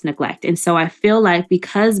serious neglect. And so I feel like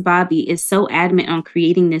because Bobby is so adamant on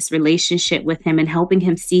creating this relationship with him and helping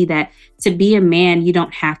him see that to be a man, you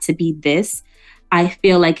don't have to be this. I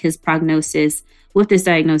feel like his prognosis with this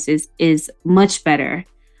diagnosis is much better.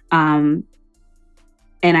 And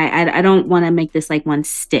I don't want to make this like one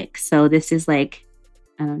stick. So this is like,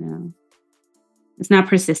 I don't know. It's not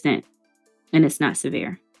persistent and it's not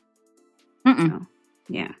severe. So,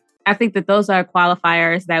 yeah. I think that those are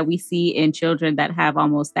qualifiers that we see in children that have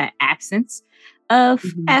almost that absence of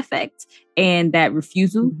affect and that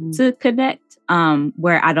refusal to connect,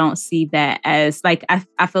 where I don't see that as like,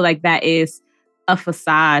 I feel like that is a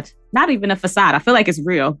facade, not even a facade. I feel like it's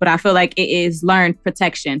real, but I feel like it is learned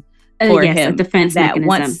protection for him. A defense that mechanism.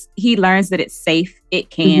 Once he learns that it's safe,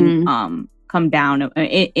 it can come down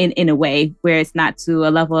in a way where it's not to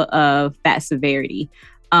a level of that severity.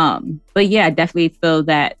 But yeah, I definitely feel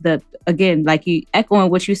that again, like you echoing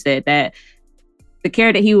what you said, that the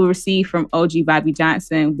care that he will receive from OG Bobby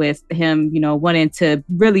Johnson with him, wanting to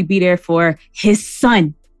really be there for his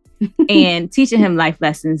son and teaching him life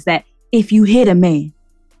lessons that if you hit a man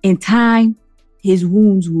in time, his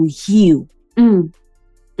wounds will heal.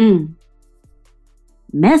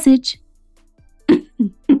 Message.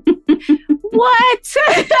 What?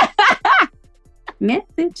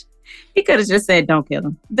 Message. He could have just said, don't kill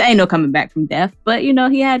him. There ain't no coming back from death. But, it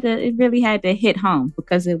really had to hit home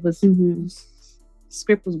because it was,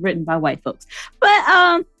 script was written by white folks. But,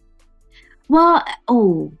 okay, I'm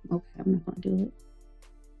not going to do it.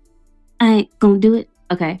 I ain't going to do it.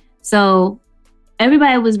 Okay. So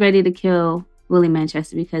everybody was ready to kill Willie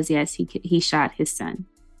Manchester because, yes, he shot his son.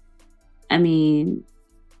 I mean,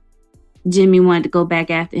 Jimmy wanted to go back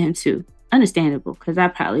after him too. Understandable, because I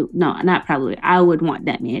would want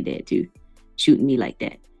that man dead too, shooting me like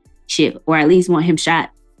that. Shit, or at least want him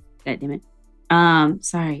shot. God damn it.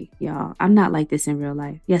 Sorry, y'all. I'm not like this in real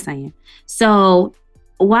life. Yes, I am. So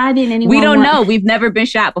why didn't anyone? We don't know. We've never been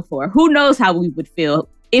shot before. Who knows how we would feel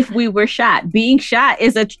if we were shot? Being shot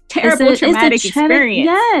is a terrible, traumatic experience.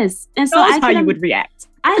 Yes, and so how you would react.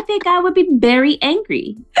 I think I would be very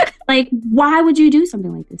angry. Like, why would you do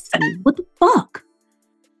something like this to me? What the fuck?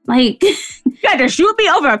 Like, you had to shoot me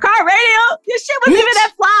over a car radio? Your shit wasn't even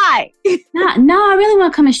that fly. No, I really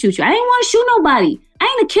want to come and shoot you. I didn't want to shoot nobody.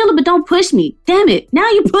 I ain't a killer, but don't push me. Damn it. Now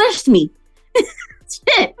you pushed me.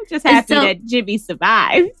 Shit. I'm just happy that Jimmy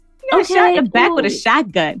survived. He got shot in the back with a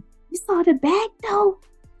shotgun. You saw the back, though?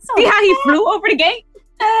 See how he flew over the gate?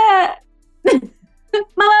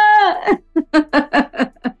 Mama!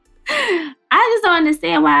 I just don't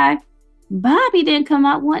understand why Bobby didn't come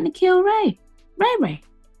out wanting to kill Ray. Ray.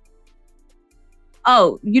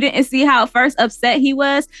 Oh, you didn't see how first upset he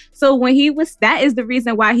was? So when that is the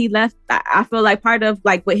reason why he left. I feel like part of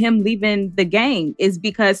like with him leaving the gang is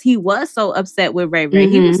because he was so upset with Ray.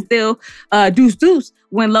 He was still deuce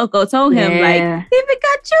when Loco told him like, even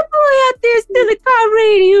got your boy out there stealing car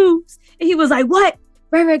radios. And he was like, what?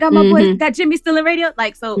 Ray got my boy, got Jimmy stealing radio.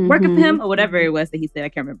 Like, so working for him or whatever it was that he said. I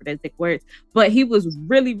can't remember the exact words, but he was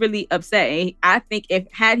really, really upset. And I think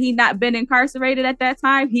had he not been incarcerated at that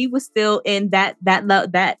time, he was still in that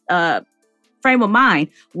frame of mind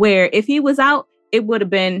where if he was out, it would have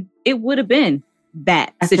been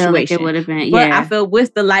that situation. I feel like it would have been, But I feel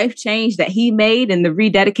with the life change that he made and the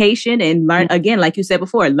rededication and learn again, like you said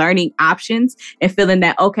before, learning options and feeling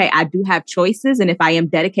that, okay, I do have choices. And if I am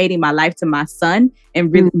dedicating my life to my son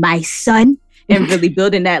and really my son and really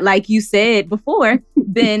building that, like you said before,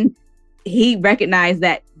 then he recognized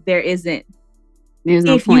that there's no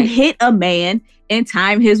if point. You hit a man in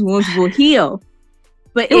time, his wounds will heal.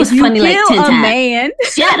 But it was funny, like 10 times. Man,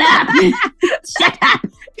 shut up. Shut up.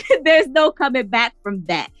 There's no coming back from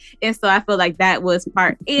that. And so I feel like that was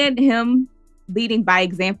part, and him leading by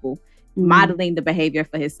example, modeling the behavior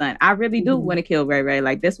for his son. I really do want to kill Ray Ray.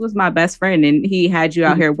 Like, this was my best friend, and he had you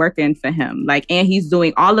out here working for him. Like, and he's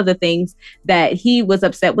doing all of the things that he was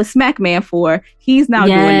upset with Smack Man for. He's now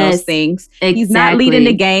doing those things. Exactly. He's not leading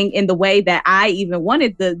the gang in the way that I even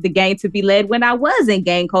wanted the gang to be led when I was in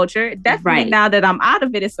gang culture. Definitely now that I'm out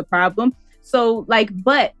of it, it's a problem. So, like,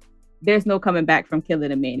 but there's no coming back from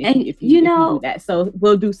killing a man if you do that. So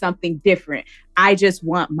we'll do something different. I just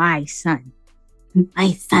want my son.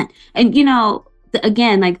 My son. And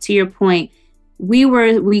again, like, to your point, we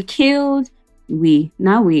didn't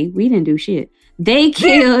do shit. They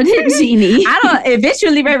killed Genie.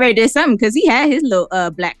 Eventually Ray Ray did something because he had his little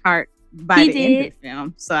black heart by the end of the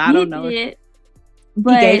film. So I don't know.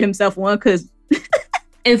 But he gave himself one because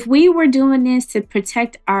if we were doing this to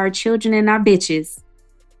protect our children and our bitches,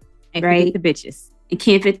 and right? The bitches. You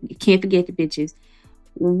can't forget the bitches.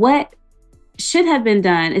 What should have been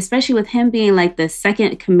done, especially with him being like the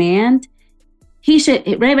second command,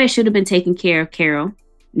 Ray Ray should have been taking care of Carol,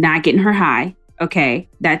 not getting her high. Okay,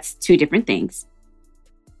 that's two different things.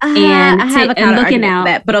 And looking out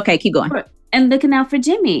that, but okay, keep going. And looking out for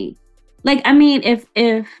Jimmy. Like, I mean,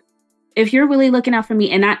 if you're really looking out for me,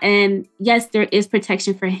 and yes, there is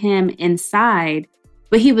protection for him inside,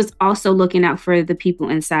 but he was also looking out for the people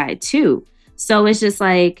inside too. So it's just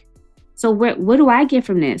like, so what do I get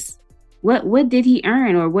from this? What did he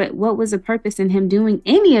earn, or what was the purpose in him doing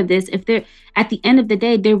any of this if at the end of the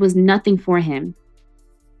day there was nothing for him?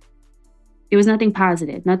 There was nothing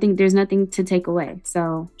positive. There's nothing to take away.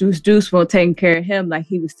 So Deuce won't take care of him like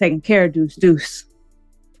he was taking care of Deuce.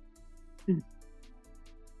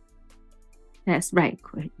 That's right,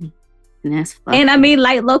 Courtney. And that's I mean,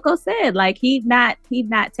 like Loco said, like he not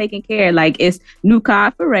taking care. Like, it's new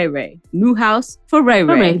car for Ray Ray, new house for Ray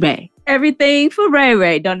Ray. Everything for Ray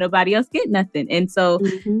Ray. Don't nobody else get nothing. And so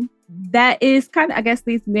that is kind of, I guess,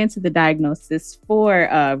 leads me into the diagnosis for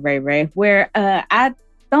Ray Ray, where I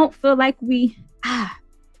don't feel like we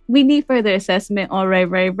need further assessment on Ray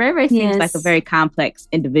Ray. Ray Ray seems like a very complex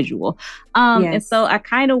individual. And so I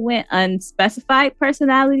kind of went unspecified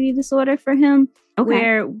personality disorder for him.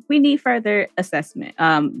 Where we need further assessment.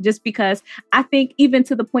 Just because I think, even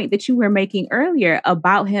to the point that you were making earlier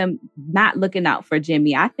about him not looking out for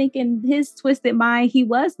Jimmy, I think in his twisted mind, he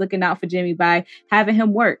was looking out for Jimmy by having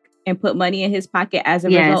him work and put money in his pocket as a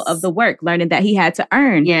result of the work, learning that he had to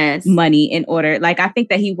earn money in order. Like, I think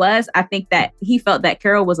that he felt that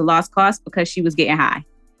Carol was a lost cause because she was getting high,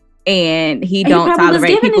 and he don't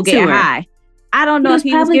tolerate people getting high. I don't know if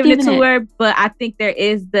he was giving it to her, but I think there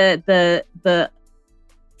is the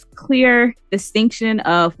clear distinction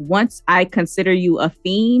of, once I consider you a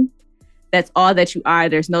fiend, that's all that you are.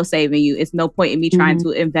 There's no saving you. It's no point in me trying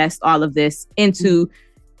to invest all of this into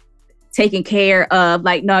taking care of,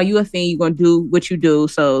 like, no, you a fiend, you're gonna do what you do,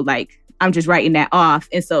 so like I'm just writing that off.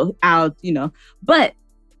 And so I'll but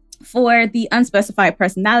for the unspecified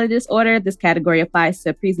personality disorder, this category applies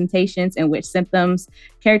to presentations in which symptoms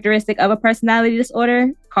characteristic of a personality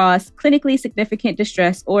disorder cause clinically significant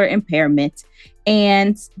distress or impairment,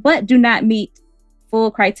 but do not meet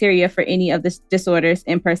full criteria for any of the disorders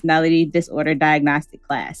in personality disorder diagnostic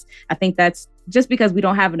class. I think that's just because we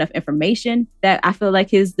don't have enough information, that I feel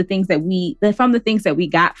like from the things that we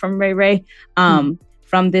got from Ray Ray,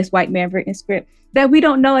 from this white man written script, that we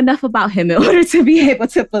don't know enough about him in order to be able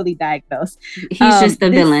to fully diagnose. He's just the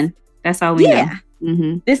villain. That's all we know.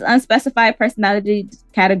 This unspecified personality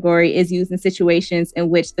category is used in situations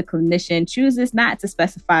in which the clinician chooses not to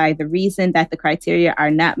specify the reason that the criteria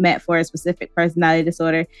are not met for a specific personality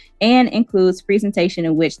disorder, and includes presentation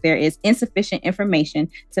in which there is insufficient information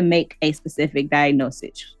to make a specific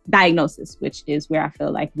diagnosis, which is where I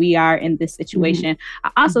feel like we are in this situation.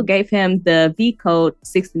 I also gave him the V code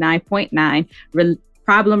 69.9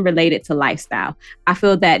 problem related to lifestyle. I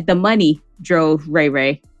feel that the money drove Ray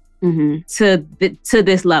Ray to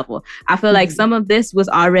this level. I feel like some of this was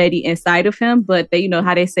already inside of him, but you know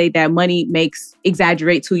how they say that money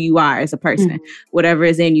exaggerates who you are as a person. Whatever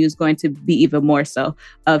is in you is going to be even more so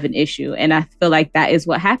of an issue. And I feel like that is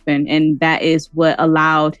what happened. And that is what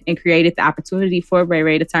allowed and created the opportunity for Ray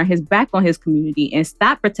Ray to turn his back on his community and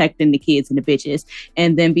stop protecting the kids and the bitches,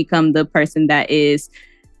 and then become the person that is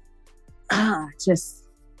just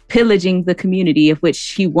pillaging the community of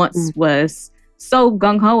which he once was so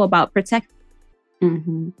gung-ho about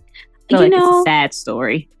protecting. feel like it's a sad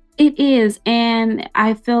story. It is. And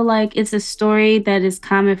I feel like it's a story that is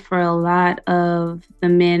common for a lot of the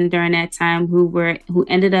men during that time who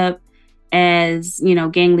ended up as,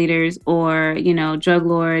 gang leaders or, drug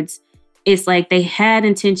lords. It's like they had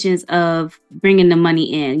intentions of bringing the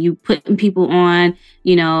money in. You putting people on,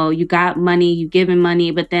 you got money, you giving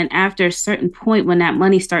money. But then after a certain point, when that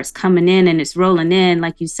money starts coming in and it's rolling in,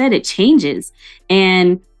 like you said, it changes.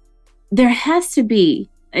 And there has to be,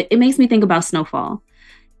 it makes me think about Snowfall.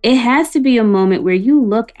 It has to be a moment where you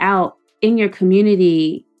look out in your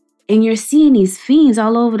community and you're seeing these fiends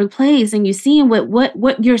all over the place and you're seeing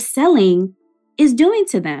what you're selling is doing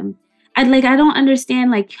to them. I don't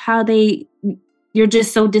understand how you're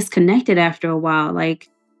just so disconnected after a while.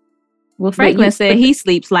 Well, Franklin said he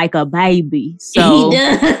sleeps like a baby. So he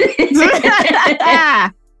does.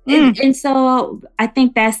 and so I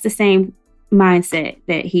think that's the same mindset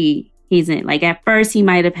that he's in. At first he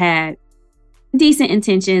might have had decent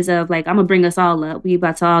intentions of I'm gonna bring us all up. We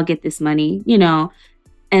about to all get this money,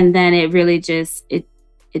 and then it really just it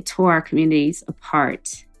tore our communities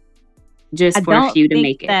apart. Just for a few to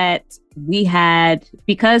make it. That we had,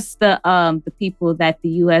 because the people that the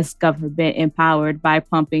U.S. government empowered by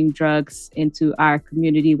pumping drugs into our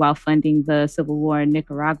community while funding the civil war in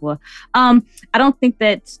Nicaragua. I don't think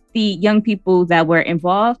that the young people that were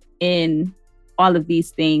involved in all of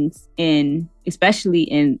these things, especially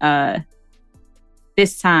in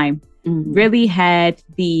this time, really had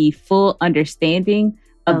the full understanding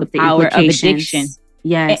of the power of addiction.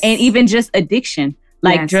 Yes, and even just addiction.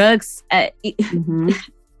 Drugs,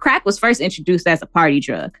 crack was first introduced as a party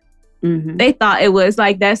drug. They thought it was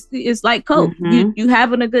it's like Coke. You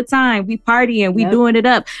having a good time. We partying, we doing it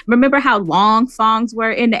up. Remember how long songs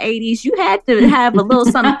were in the 80s? You had to have a little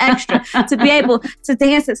something extra to be able to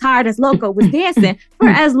dance as hard as Loco was dancing for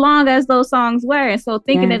as long as those songs were. And so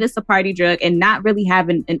thinking that it's a party drug and not really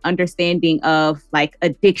having an understanding of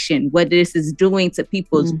addiction, what this is doing to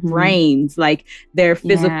people's brains, their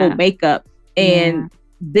physical makeup. And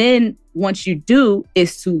then once you do,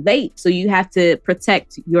 it's too late. So you have to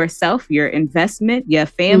protect yourself, your investment, your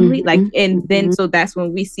family. Then so that's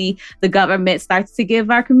when we see the government starts to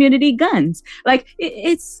give our community guns.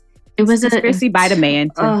 It was a conspiracy by the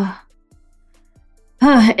man.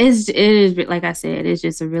 It is, like I said, it's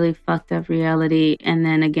just a really fucked up reality. And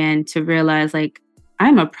then again, to realize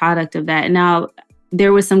I'm a product of that. Now,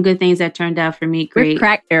 there were some good things that turned out for me. Great. We're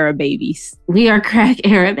crack era babies. We are crack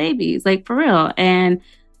era babies, for real. And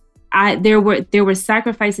there were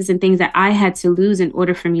sacrifices and things that I had to lose in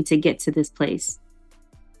order for me to get to this place.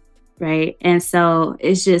 Right. And so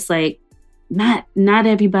it's just not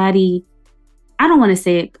everybody, I don't want to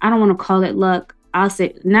say it. I don't want to call it luck. I'll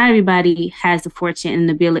say not everybody has the fortune and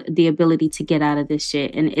the ability to get out of this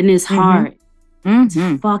shit. And it's hard.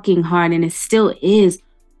 It's fucking hard. And it still is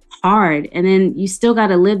hard. And then you still got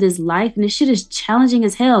to live this life, and this shit is challenging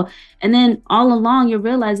as hell. And then all along you're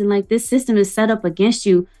realizing this system is set up against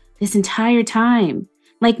you this entire time.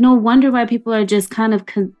 No wonder why people are just kind of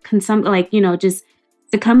just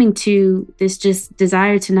succumbing to this just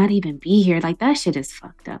desire to not even be here. That shit is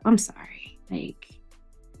fucked up. I'm sorry.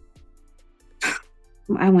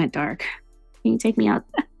 I went dark. Can you take me out?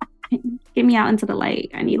 Get me out into the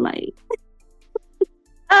light. I need light.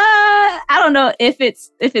 I don't know if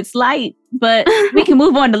it's light, but we can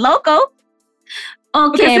move on to Loco.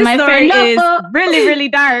 Okay, my story is really, really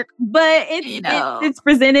dark, but it's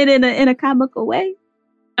presented in a comical way.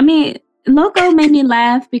 I mean, Loco made me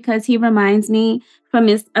laugh because he reminds me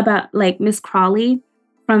about Miss Crawley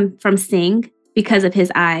from Sing because of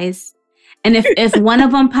his eyes. And if one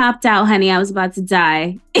of them popped out, honey, I was about to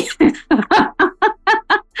die.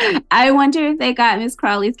 I wonder if they got Miss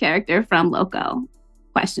Crawley's character from Loco.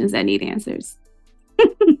 Questions that need answers.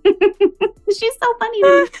 She's so funny.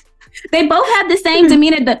 They both have the same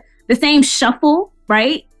demeanor, the same shuffle,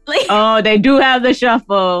 right? They do have the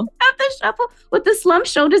shuffle. With the slump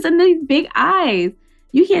shoulders and the big eyes.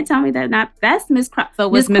 You can't tell me that's Miss Crawley. So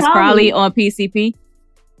was Miss Crawley on PCP?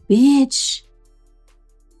 Bitch.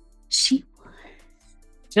 She was.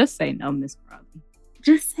 Just say no, Miss Crawley.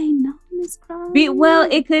 Just say no, Miss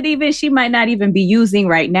Crawley. She might not even be using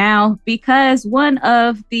right now, because one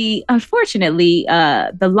of the, unfortunately,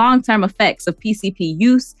 the long-term effects of PCP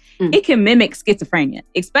use, it can mimic schizophrenia,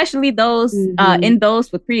 especially those in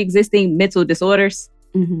those with pre-existing mental disorders.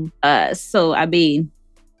 So, I mean,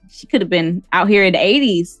 she could have been out here in the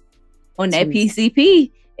 80s on that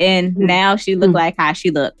PCP, and now she looked like how she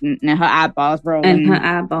looked, and her eyeballs rolling. And her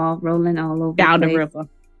eyeball rolling all over down the river.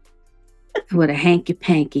 With a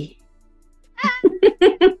hanky-panky.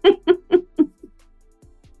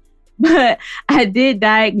 but I did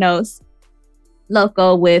diagnose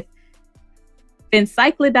Loco with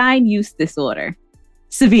phencyclidine use disorder.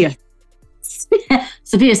 Severe.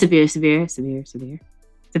 severe.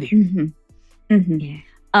 Mm-hmm. Mm-hmm. Yeah.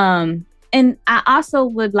 And I also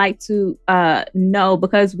would like to know,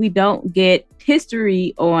 because we don't get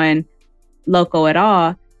history on Loco at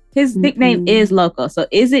all, his nickname is Loco. So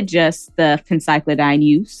is it just the phencyclidine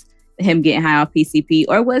use, him getting high on PCP,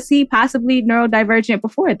 or was he possibly neurodivergent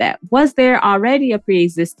before that? Was there already a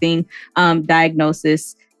pre-existing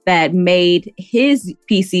diagnosis that made his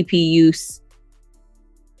PCP use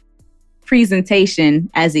presentation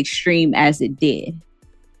as extreme as it did?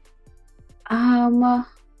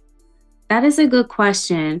 That is a good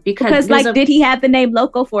question, because like, did he have the name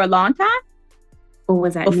Loco for a long time? What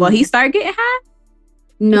was that before he started getting high?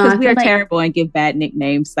 No, because we are terrible and give bad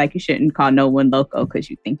nicknames. Like, you shouldn't call no one Loco because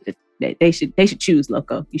you think that they should choose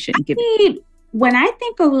Loco. You shouldn't give it. When I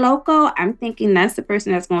think of Loco, I'm thinking that's the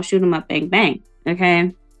person that's gonna shoot him up, bang bang.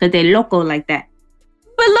 Okay, because they're Loco like that.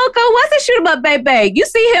 But Loco wasn't shoot him up, bang bang. You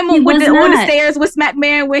see him on the stairs with Smack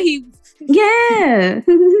Man where he. Yeah.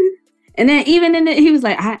 And then even he was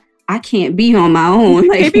like, I can't be on my own.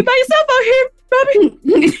 Like, can't be by yourself out here,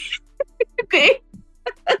 Bobby. Okay.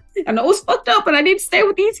 I know it's fucked up, but I need to stay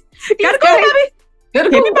with these. Gotta go, Bobby. Gotta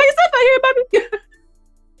go. Can't be by yourself out here,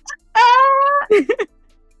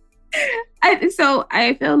 Bobby. So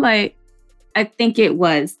I feel like, I think it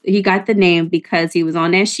was, he got the name because he was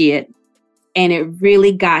on that shit, and it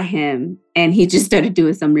really got him, and he just started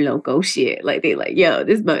doing some Loco shit. Like, they like, yo,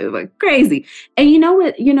 this motherfucker crazy. And you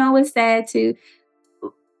know what's sad too?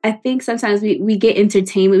 I think sometimes we get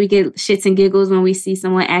entertainment, we get shits and giggles when we see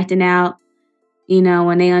someone acting out,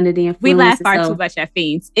 when they under the influence. We laugh far too much at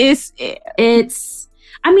fiends. It's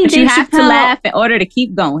I mean, you have to laugh in order to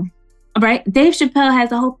keep going. Right? Dave Chappelle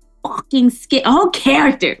has a whole fucking skit, a whole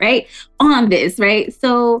character, right? On this, right?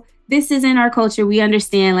 So this is in our culture. We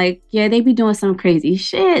understand, like, yeah, they be doing some crazy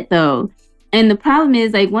shit though. And the problem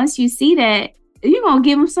is, like, once you see that, you're going to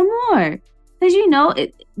give them some more. Because,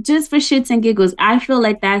 just for shits and giggles, I feel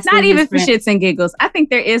like that's not even for shits and giggles. I think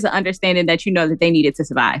there is an understanding that that they needed to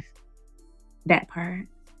survive. That part.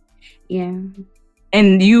 Yeah.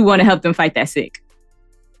 And you want to help them fight that sick.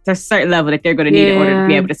 There's a certain level that they're going to need in order to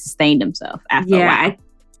be able to sustain themselves after a while.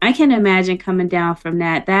 I can imagine coming down from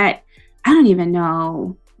that. That, I don't even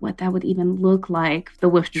know what that would even look like, the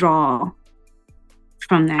withdrawal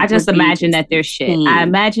from that. I just imagine that there's shit. I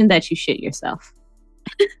imagine that you shit yourself.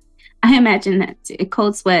 I imagine that too.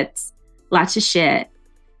 Cold sweats, lots of shit,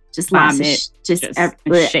 just lots of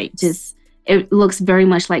just it looks very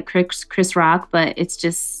much like Chris Rock, but it's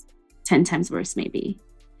just 10 times worse, maybe.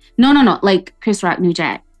 No, like Chris Rock, New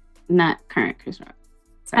Jack, not current Chris Rock.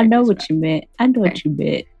 Sorry, I know what you meant. What you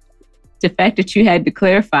meant. The fact that you had to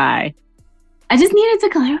clarify. I just needed to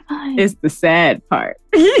clarify. It's the sad part.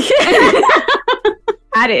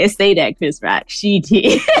 I didn't say that, Chris Rock. She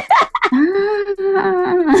did.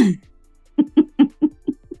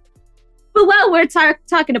 But while we're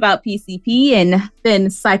talking about PCP and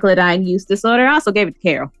phencyclidine use disorder, I also gave it to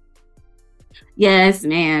Carol. Yes,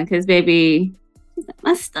 man, because baby,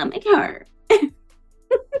 my stomach hurt.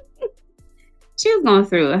 She was going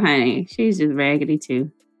through it, honey. She's just raggedy too.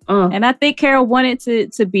 Oh. And I think Carol wanted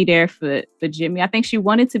to be there for Jimmy. I think she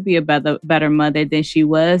wanted to be a better mother than she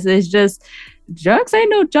was. It's just, drugs ain't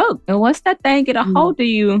no joke. And once that thing get a hold of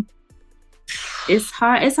you, it's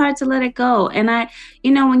hard to let it go. And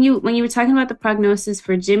when you were talking about the prognosis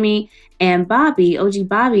for Jimmy and Bobby, OG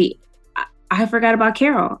Bobby, I forgot about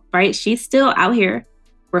Carol, right? She's still out here.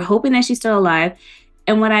 We're hoping that she's still alive.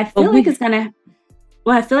 And what I feel like is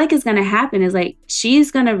gonna happen is, like,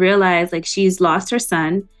 she's gonna realize, like, she's lost her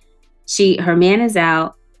son. Her man is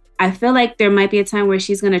out. I feel like there might be a time where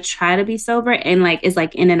she's gonna try to be sober and, like, is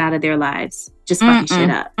like in and out of their lives, just fucking shit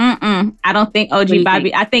up. I don't think OG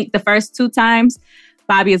Bobby. I think the first 2 times,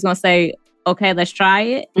 Bobby is gonna say, "Okay, let's try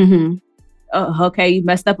it." Mm-hmm. Oh, okay, you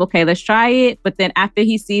messed up. Okay, let's try it. But then after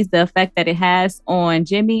he sees the effect that it has on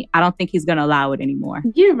Jimmy, I don't think he's gonna allow it anymore.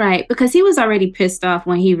 You're right, because he was already pissed off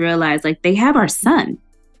when he realized, like, they have our son.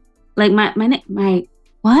 Like, my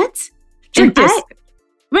what? Drink this.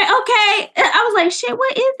 Right, okay. I was like, shit,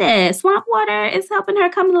 what is this? Swamp water is helping her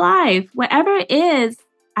come to life. Whatever it is,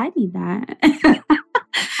 I need that.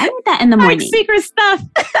 I need that in the morning. Like secret stuff.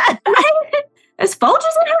 There's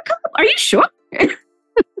Folgers in her cup? Are you sure?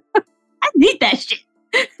 I need that shit.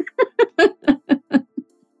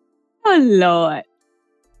 Oh, Lord.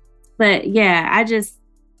 But yeah,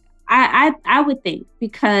 I would think,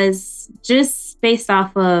 because just based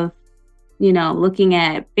off of, looking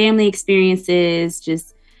at family experiences,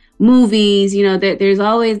 just movies, there's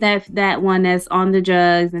always that one that's on the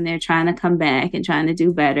drugs and they're trying to come back and trying to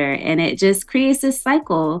do better. And it just creates this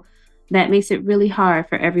cycle that makes it really hard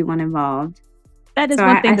for everyone involved. That is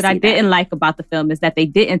one thing that I didn't like about the film is that they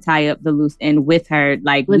didn't tie up the loose end with her.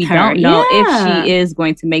 Like, we don't know if she is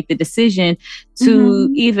going to make the decision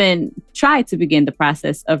to even try to begin the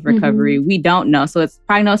process of recovery. We don't know. So its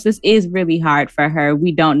prognosis is really hard for her.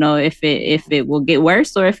 We don't know if it will get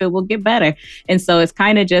worse or if it will get better. And so it's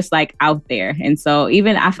kind of just like out there. And so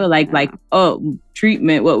even I feel like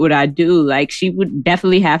treatment, what would I do? Like, she would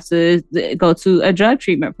definitely have to go to a drug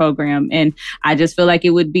treatment program. And I just feel like it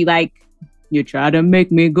would be like, you try to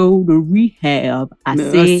make me go to rehab. I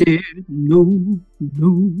said no.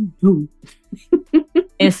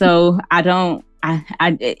 And so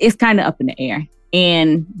it's kind of up in the air.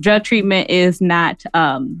 And drug treatment is not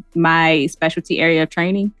my specialty area of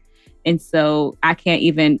training. And so I can't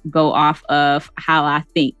even go off of how I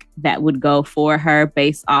think that would go for her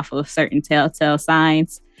based off of certain telltale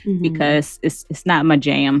signs because it's not my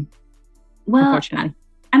jam, unfortunately.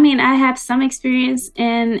 I mean, I have some experience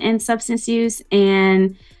in substance use,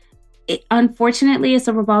 and unfortunately, it's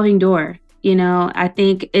a revolving door. I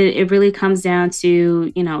think it really comes down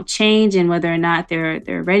to, change and whether or not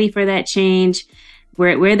they're ready for that change,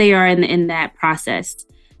 where they are in that process.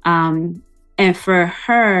 And for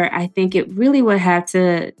her, I think it really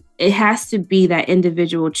it has to be that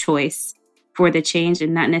individual choice for the change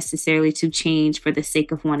and not necessarily to change for the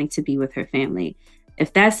sake of wanting to be with her family.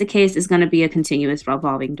 If that's the case, it's going to be a continuous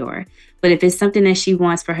revolving door. But if it's something that she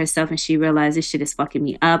wants for herself and she realizes this shit is fucking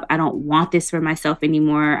me up, I don't want this for myself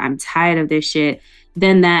anymore, I'm tired of this shit,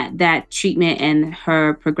 then that treatment and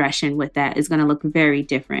her progression with that is going to look very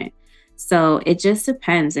different. So it just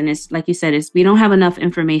depends. And it's like you said, we don't have enough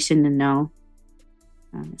information to know,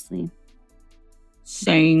 honestly.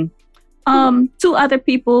 Same. Two other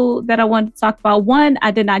people that I wanted to talk about. One, I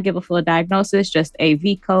did not give a full diagnosis, just a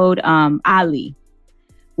V code. Ali.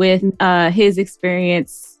 With his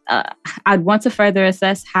experience, I'd want to further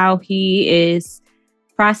assess how he is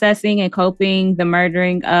processing and coping the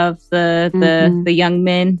murdering of the young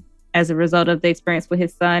men as a result of the experience with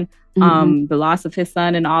his son, the loss of his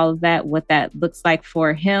son and all of that, what that looks like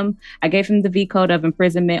for him. I gave him the V code of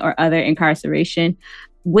imprisonment or other incarceration.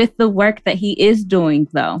 With the work that he is doing,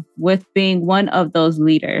 though, with being one of those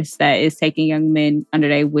leaders that is taking young men under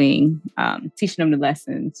their wing, teaching them the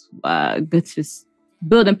lessons, just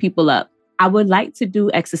building people up. I would like to do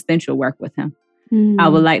existential work with him. I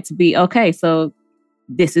would like to be, okay, so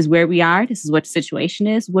this is where we are. This is what the situation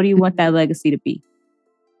is. What do you want that legacy to be?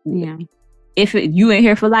 Yeah. If you ain't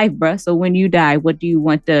here for life, bruh. So when you die, what do you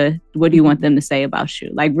want them to say about you?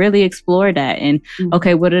 Like, really explore that. And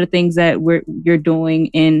okay, what are the things that you're doing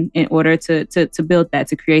in order to build that,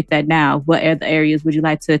 to create that now? What are the areas would you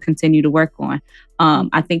like to continue to work on?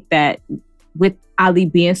 I think that with Ali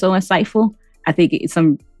being so insightful, I think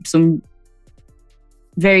some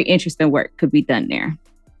very interesting work could be done there.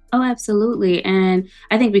 Oh, absolutely. And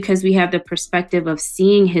I think because we have the perspective of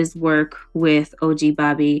seeing his work with OG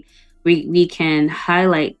Bobby, we can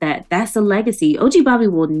highlight that's a legacy. OG Bobby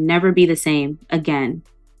will never be the same again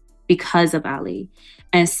because of Ali.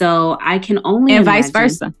 And so I can only imagine. Vice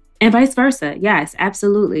versa. And vice versa. Yes,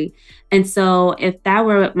 absolutely. And so if that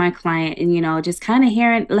were my client and, just kind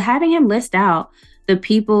of having him list out the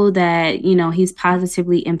people that, he's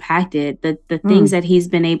positively impacted, the things that he's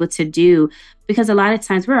been able to do, because a lot of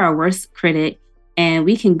times we're our worst critic and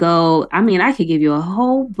we can go, I could give you a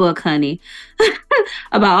whole book, honey,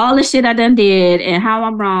 about all the shit I done did and how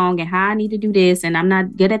I'm wrong and how I need to do this and I'm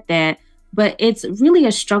not good at that. But it's really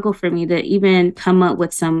a struggle for me to even come up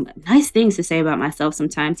with some nice things to say about myself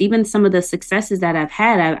sometimes. Even some of the successes that I've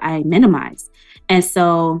had, I minimize. And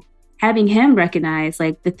so having him recognize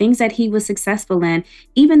like the things that he was successful in,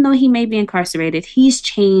 even though he may be incarcerated, he's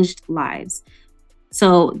changed lives.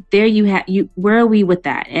 So there you have where are we with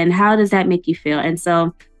that? And how does that make you feel? And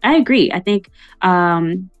so I agree. I think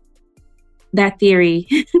that theory,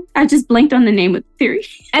 I just blanked on the name of the theory.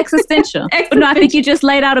 Existential. But no, I think you just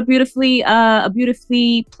laid out a beautifully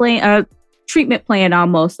treatment plan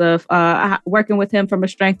almost of working with him from a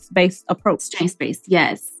strengths-based approach. Strengths-based,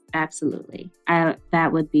 yes, absolutely.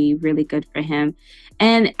 That would be really good for him.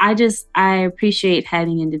 And I appreciate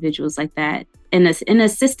having individuals like that in a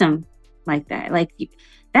system like that. Like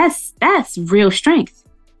that's real strength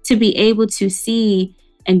to be able to see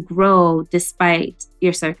and grow despite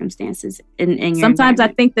your circumstances. And sometimes I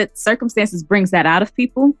think that circumstances brings that out of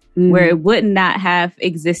people where it would not have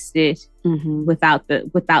existed without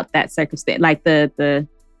that circumstance. Like the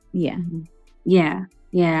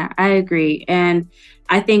yeah, I agree. And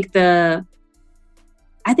I think the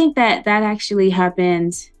I think that actually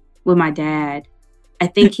happened with my dad. I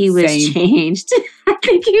think he was changed. I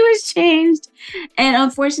think he was changed. And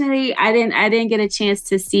unfortunately, I didn't get a chance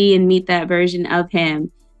to see and meet that version of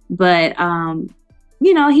him. But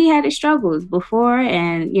he had his struggles before,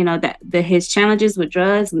 and that his challenges with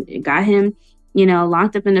drugs got him,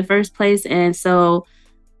 locked up in the first place. And so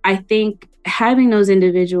I think having those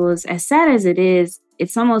individuals, as sad as it is,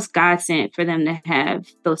 it's almost God sent for them to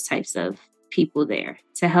have those types of people there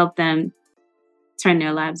to help them turn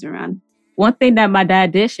their lives around. One thing that my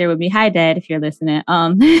dad did share with me, hi Dad, if you're listening,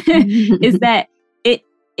 is that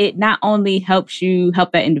it not only helps you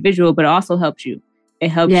help that individual, but it also helps you. It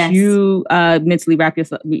helps you mentally wrap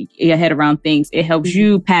your head around things. It helps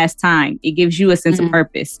you pass time. It gives you a sense of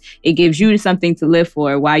purpose. It gives you something to live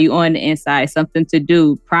for while you're on the inside, something to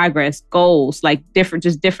do, progress, goals, like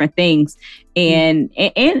different things. And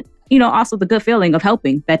also the good feeling of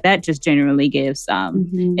helping that just generally gives.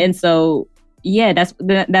 And so, yeah,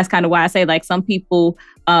 that's kind of why I say, like, some people,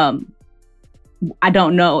 I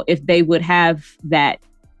don't know if they would have that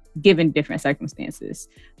given different circumstances.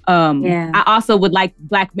 I also would like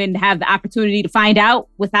Black men to have the opportunity to find out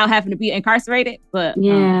without having to be incarcerated. But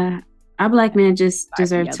our Black men just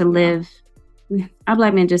deserve to live. Our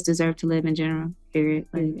Black men just deserve to live in general. Period.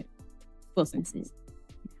 Like, full sense.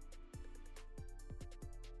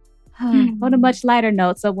 On a much lighter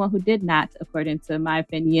note, someone who did not, according to my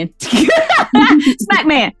opinion, Smack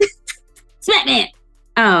Man.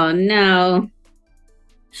 Oh no.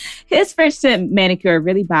 His first manicure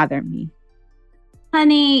really bothered me.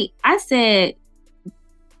 Honey, I said,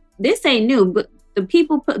 this ain't new, but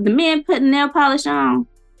the men putting nail polish on,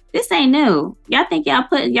 this ain't new. Y'all think y'all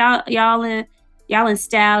putting y'all in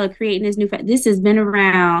style of creating this new this has been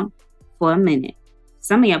around for a minute.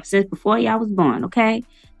 Some of y'all since before y'all was born, okay?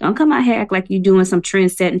 Don't come out here act like you doing some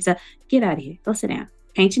trend setting stuff. Get out of here. Go sit down.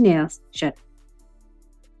 Paint your nails. Shut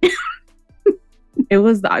up. It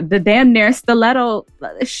was the damn near stiletto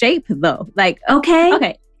shape, though. Like,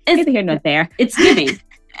 okay. It's neither here nor there. It's giving.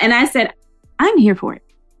 And I said, I'm here for it.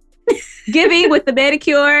 Giving with the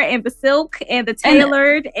manicure and the silk and the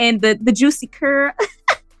tailored and the juicy curl.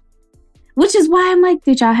 Which is why I'm like,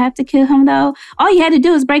 did y'all have to kill him, though? All you had to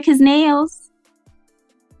do is break his nails.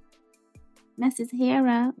 Mess his hair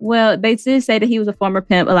up. Well, they did say that he was a former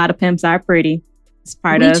pimp. A lot of pimps are pretty. It's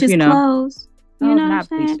part bleach of, his clothes. You know not what I'm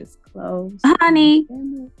saying? bleach his clothes. Honey.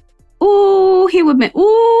 Ooh, he would have been,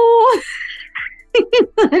 ooh. He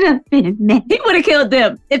would have been mad. He would have killed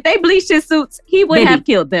them. If they bleached his suits, he would have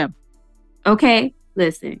killed them. Okay,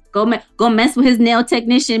 listen. Go mess with his nail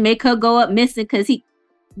technician, make her go up missing because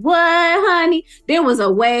what, honey? There was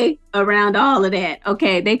a way around all of that.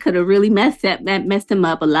 Okay, they could have really messed him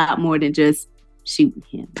up a lot more than just shooting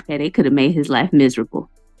him. Okay, they could have made his life miserable.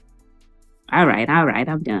 All right,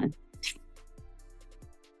 I'm done.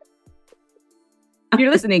 If you're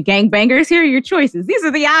listening, gangbangers, here are your choices. These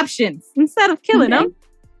are the options. Instead of killing him,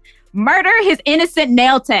 murder his innocent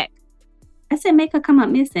nail tech. I said make her come up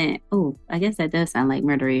missing. Oh, I guess that does sound like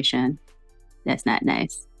murderation. That's not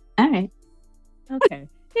nice. All right. Okay.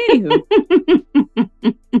 Anywho,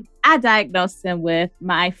 I diagnosed him with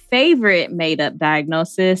my favorite made-up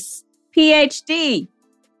diagnosis, PhD.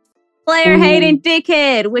 Player-hating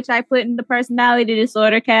dickhead, which I put in the personality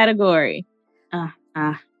disorder category.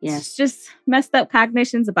 Yes. It's just messed up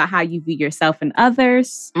cognitions about how you view yourself and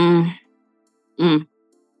others.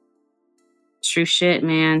 True shit,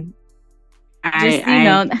 man.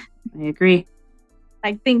 I agree.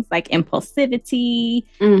 Like things like impulsivity.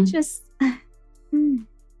 Just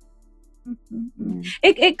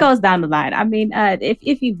it goes down the line. I mean,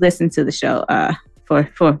 if you've listened to the show for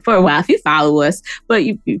a while, if you follow us, but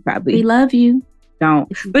you probably we love you.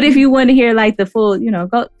 Don't. But if you want to hear like the full,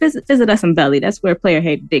 go visit us on Belly. That's where Player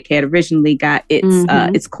Hated Dickhead originally got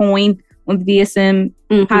its coin on the DSM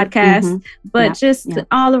podcast. But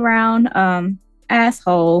all around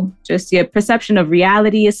asshole. Just your perception of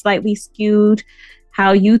reality is slightly skewed.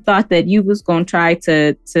 How you thought that you was gonna try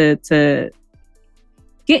to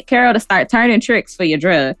get Carol to start turning tricks for your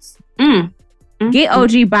drugs. Get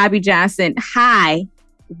OG Bobby Johnson high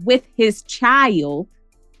with his child.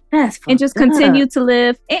 And just continue to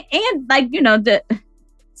live and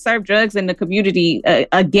serve drugs in the community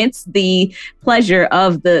against the pleasure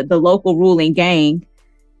of the local ruling gang,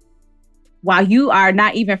 while you are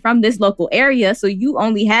not even from this local area, so you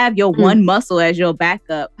only have your one muscle as your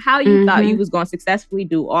backup. How you thought you was going to successfully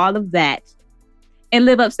do all of that and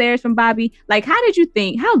live upstairs from Bobby? Like, how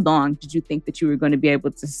long did you think that you were going to be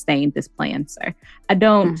able to sustain this plan, sir? I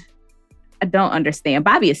don't I don't understand.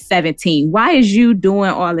 Bobby is 17. Why is you doing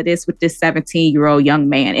all of this with this 17-year-old young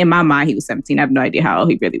man? In my mind, he was 17. I have no idea how old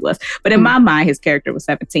he really was. But in my mind, his character was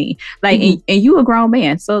 17. Like, and you a grown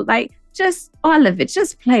man. So, like, just all of it.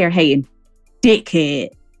 Just player hating dickhead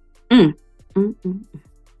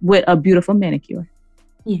with a beautiful manicure.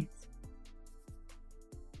 Yes.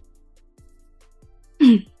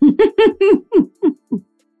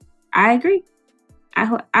 I agree.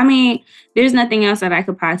 I mean, there's nothing else that I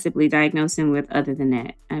could possibly diagnose him with other than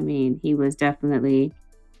that. I mean, he was definitely,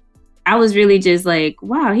 I was really just like,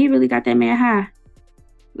 wow, he really got that man high.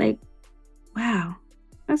 Like, wow,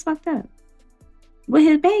 that's fucked up. With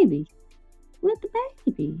his baby. With the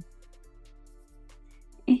baby.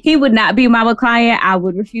 He would not be my client. I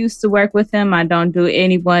would refuse to work with him. I don't do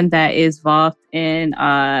anyone that is involved in,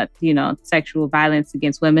 sexual violence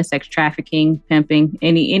against women, sex trafficking, pimping,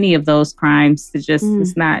 any of those crimes. It's just,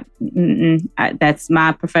 it's not, that's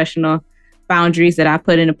my professional boundaries that I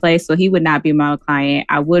put into place. So he would not be my client.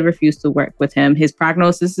 I would refuse to work with him. His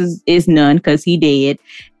prognosis is none because he dead.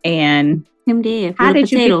 And him dead. How did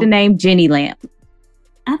you get the name Jenny Lamp?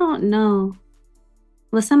 I don't know.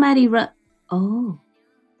 Was somebody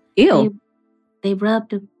Ew. They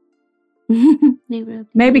rubbed him.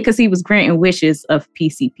 Maybe because he was granting wishes of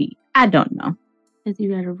PCP. I don't know. Because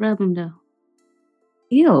you gotta rub him though.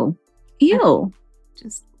 Ew.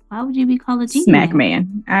 Just why would you be called a Genie? Smack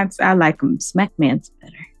Man. I like him. Smack Man's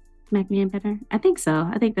better. Smack Man better? I think so.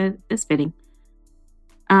 I think that's fitting.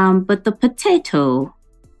 But the potato.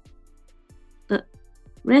 The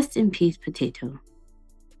rest in peace, potato.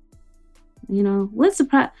 You know, what is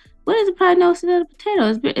the prognosis of the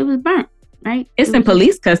potato? It was burnt, right? It's in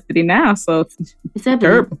police custody now, so it's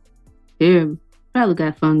terrible. Terrible. Probably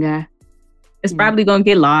got fungi. It's probably going to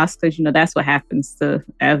get lost because, that's what happens to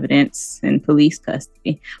evidence in police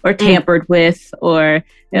custody, or tampered with, or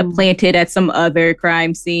planted at some other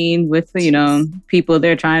crime scene with, people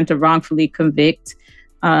they're trying to wrongfully convict.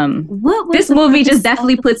 This movie just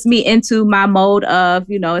definitely puts me into my mode of,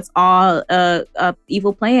 it's all a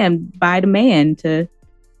evil plan by the man to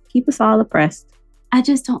keep us all oppressed. I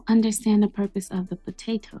just don't understand the purpose of the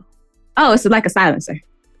potato. Oh, it's like a silencer.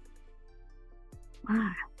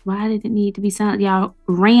 Why? Why did it need to be silent? Y'all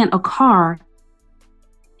ran a car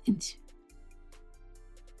into...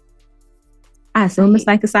 I assume it's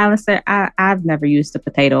like a silencer. I've never used a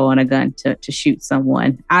potato on a gun to shoot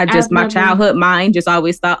someone. My childhood mind just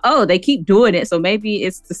always thought, oh, they keep doing it, so maybe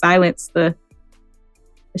it's to silence the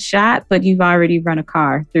shot. But you've already run a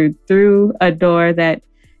car through a door that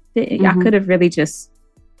I could have really just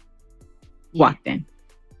walked in.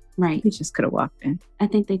 Right. They just could have walked in. I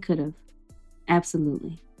think they could have.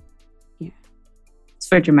 Absolutely. Yeah. It's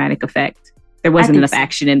for dramatic effect. There wasn't enough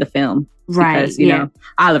action in the film. Right. Because,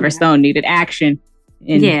 Oliver Stone needed action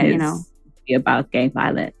about gang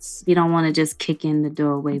violence. You don't want to just kick in the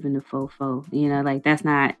door waving the fofo.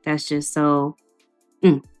 That's just so,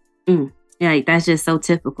 like, that's just so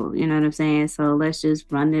typical. You know what I'm saying? So let's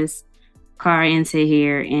just run this car into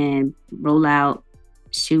here and roll out,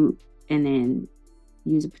 shoot, and then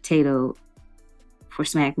use a potato for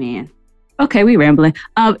Smack Man. Okay, we rambling.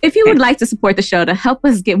 If you would like to support the show to help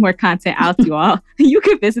us get more content out to you all, you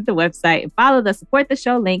can visit the website and follow the Support the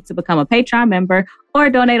Show link to become a Patreon member or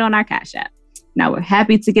donate on our Cash App. Now, we're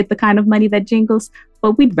happy to get the kind of money that jingles,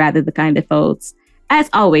 but we'd rather the kind that folds. As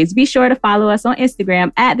always, be sure to follow us on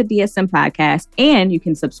Instagram at the DSM Podcast, and you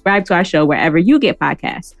can subscribe to our show wherever you get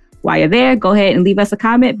podcasts. While you're there, go ahead and leave us a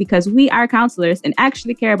comment because we are counselors and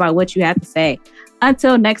actually care about what you have to say.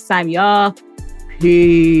 Until next time, y'all.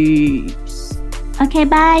 Peace. Okay,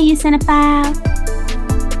 bye, you cinephile.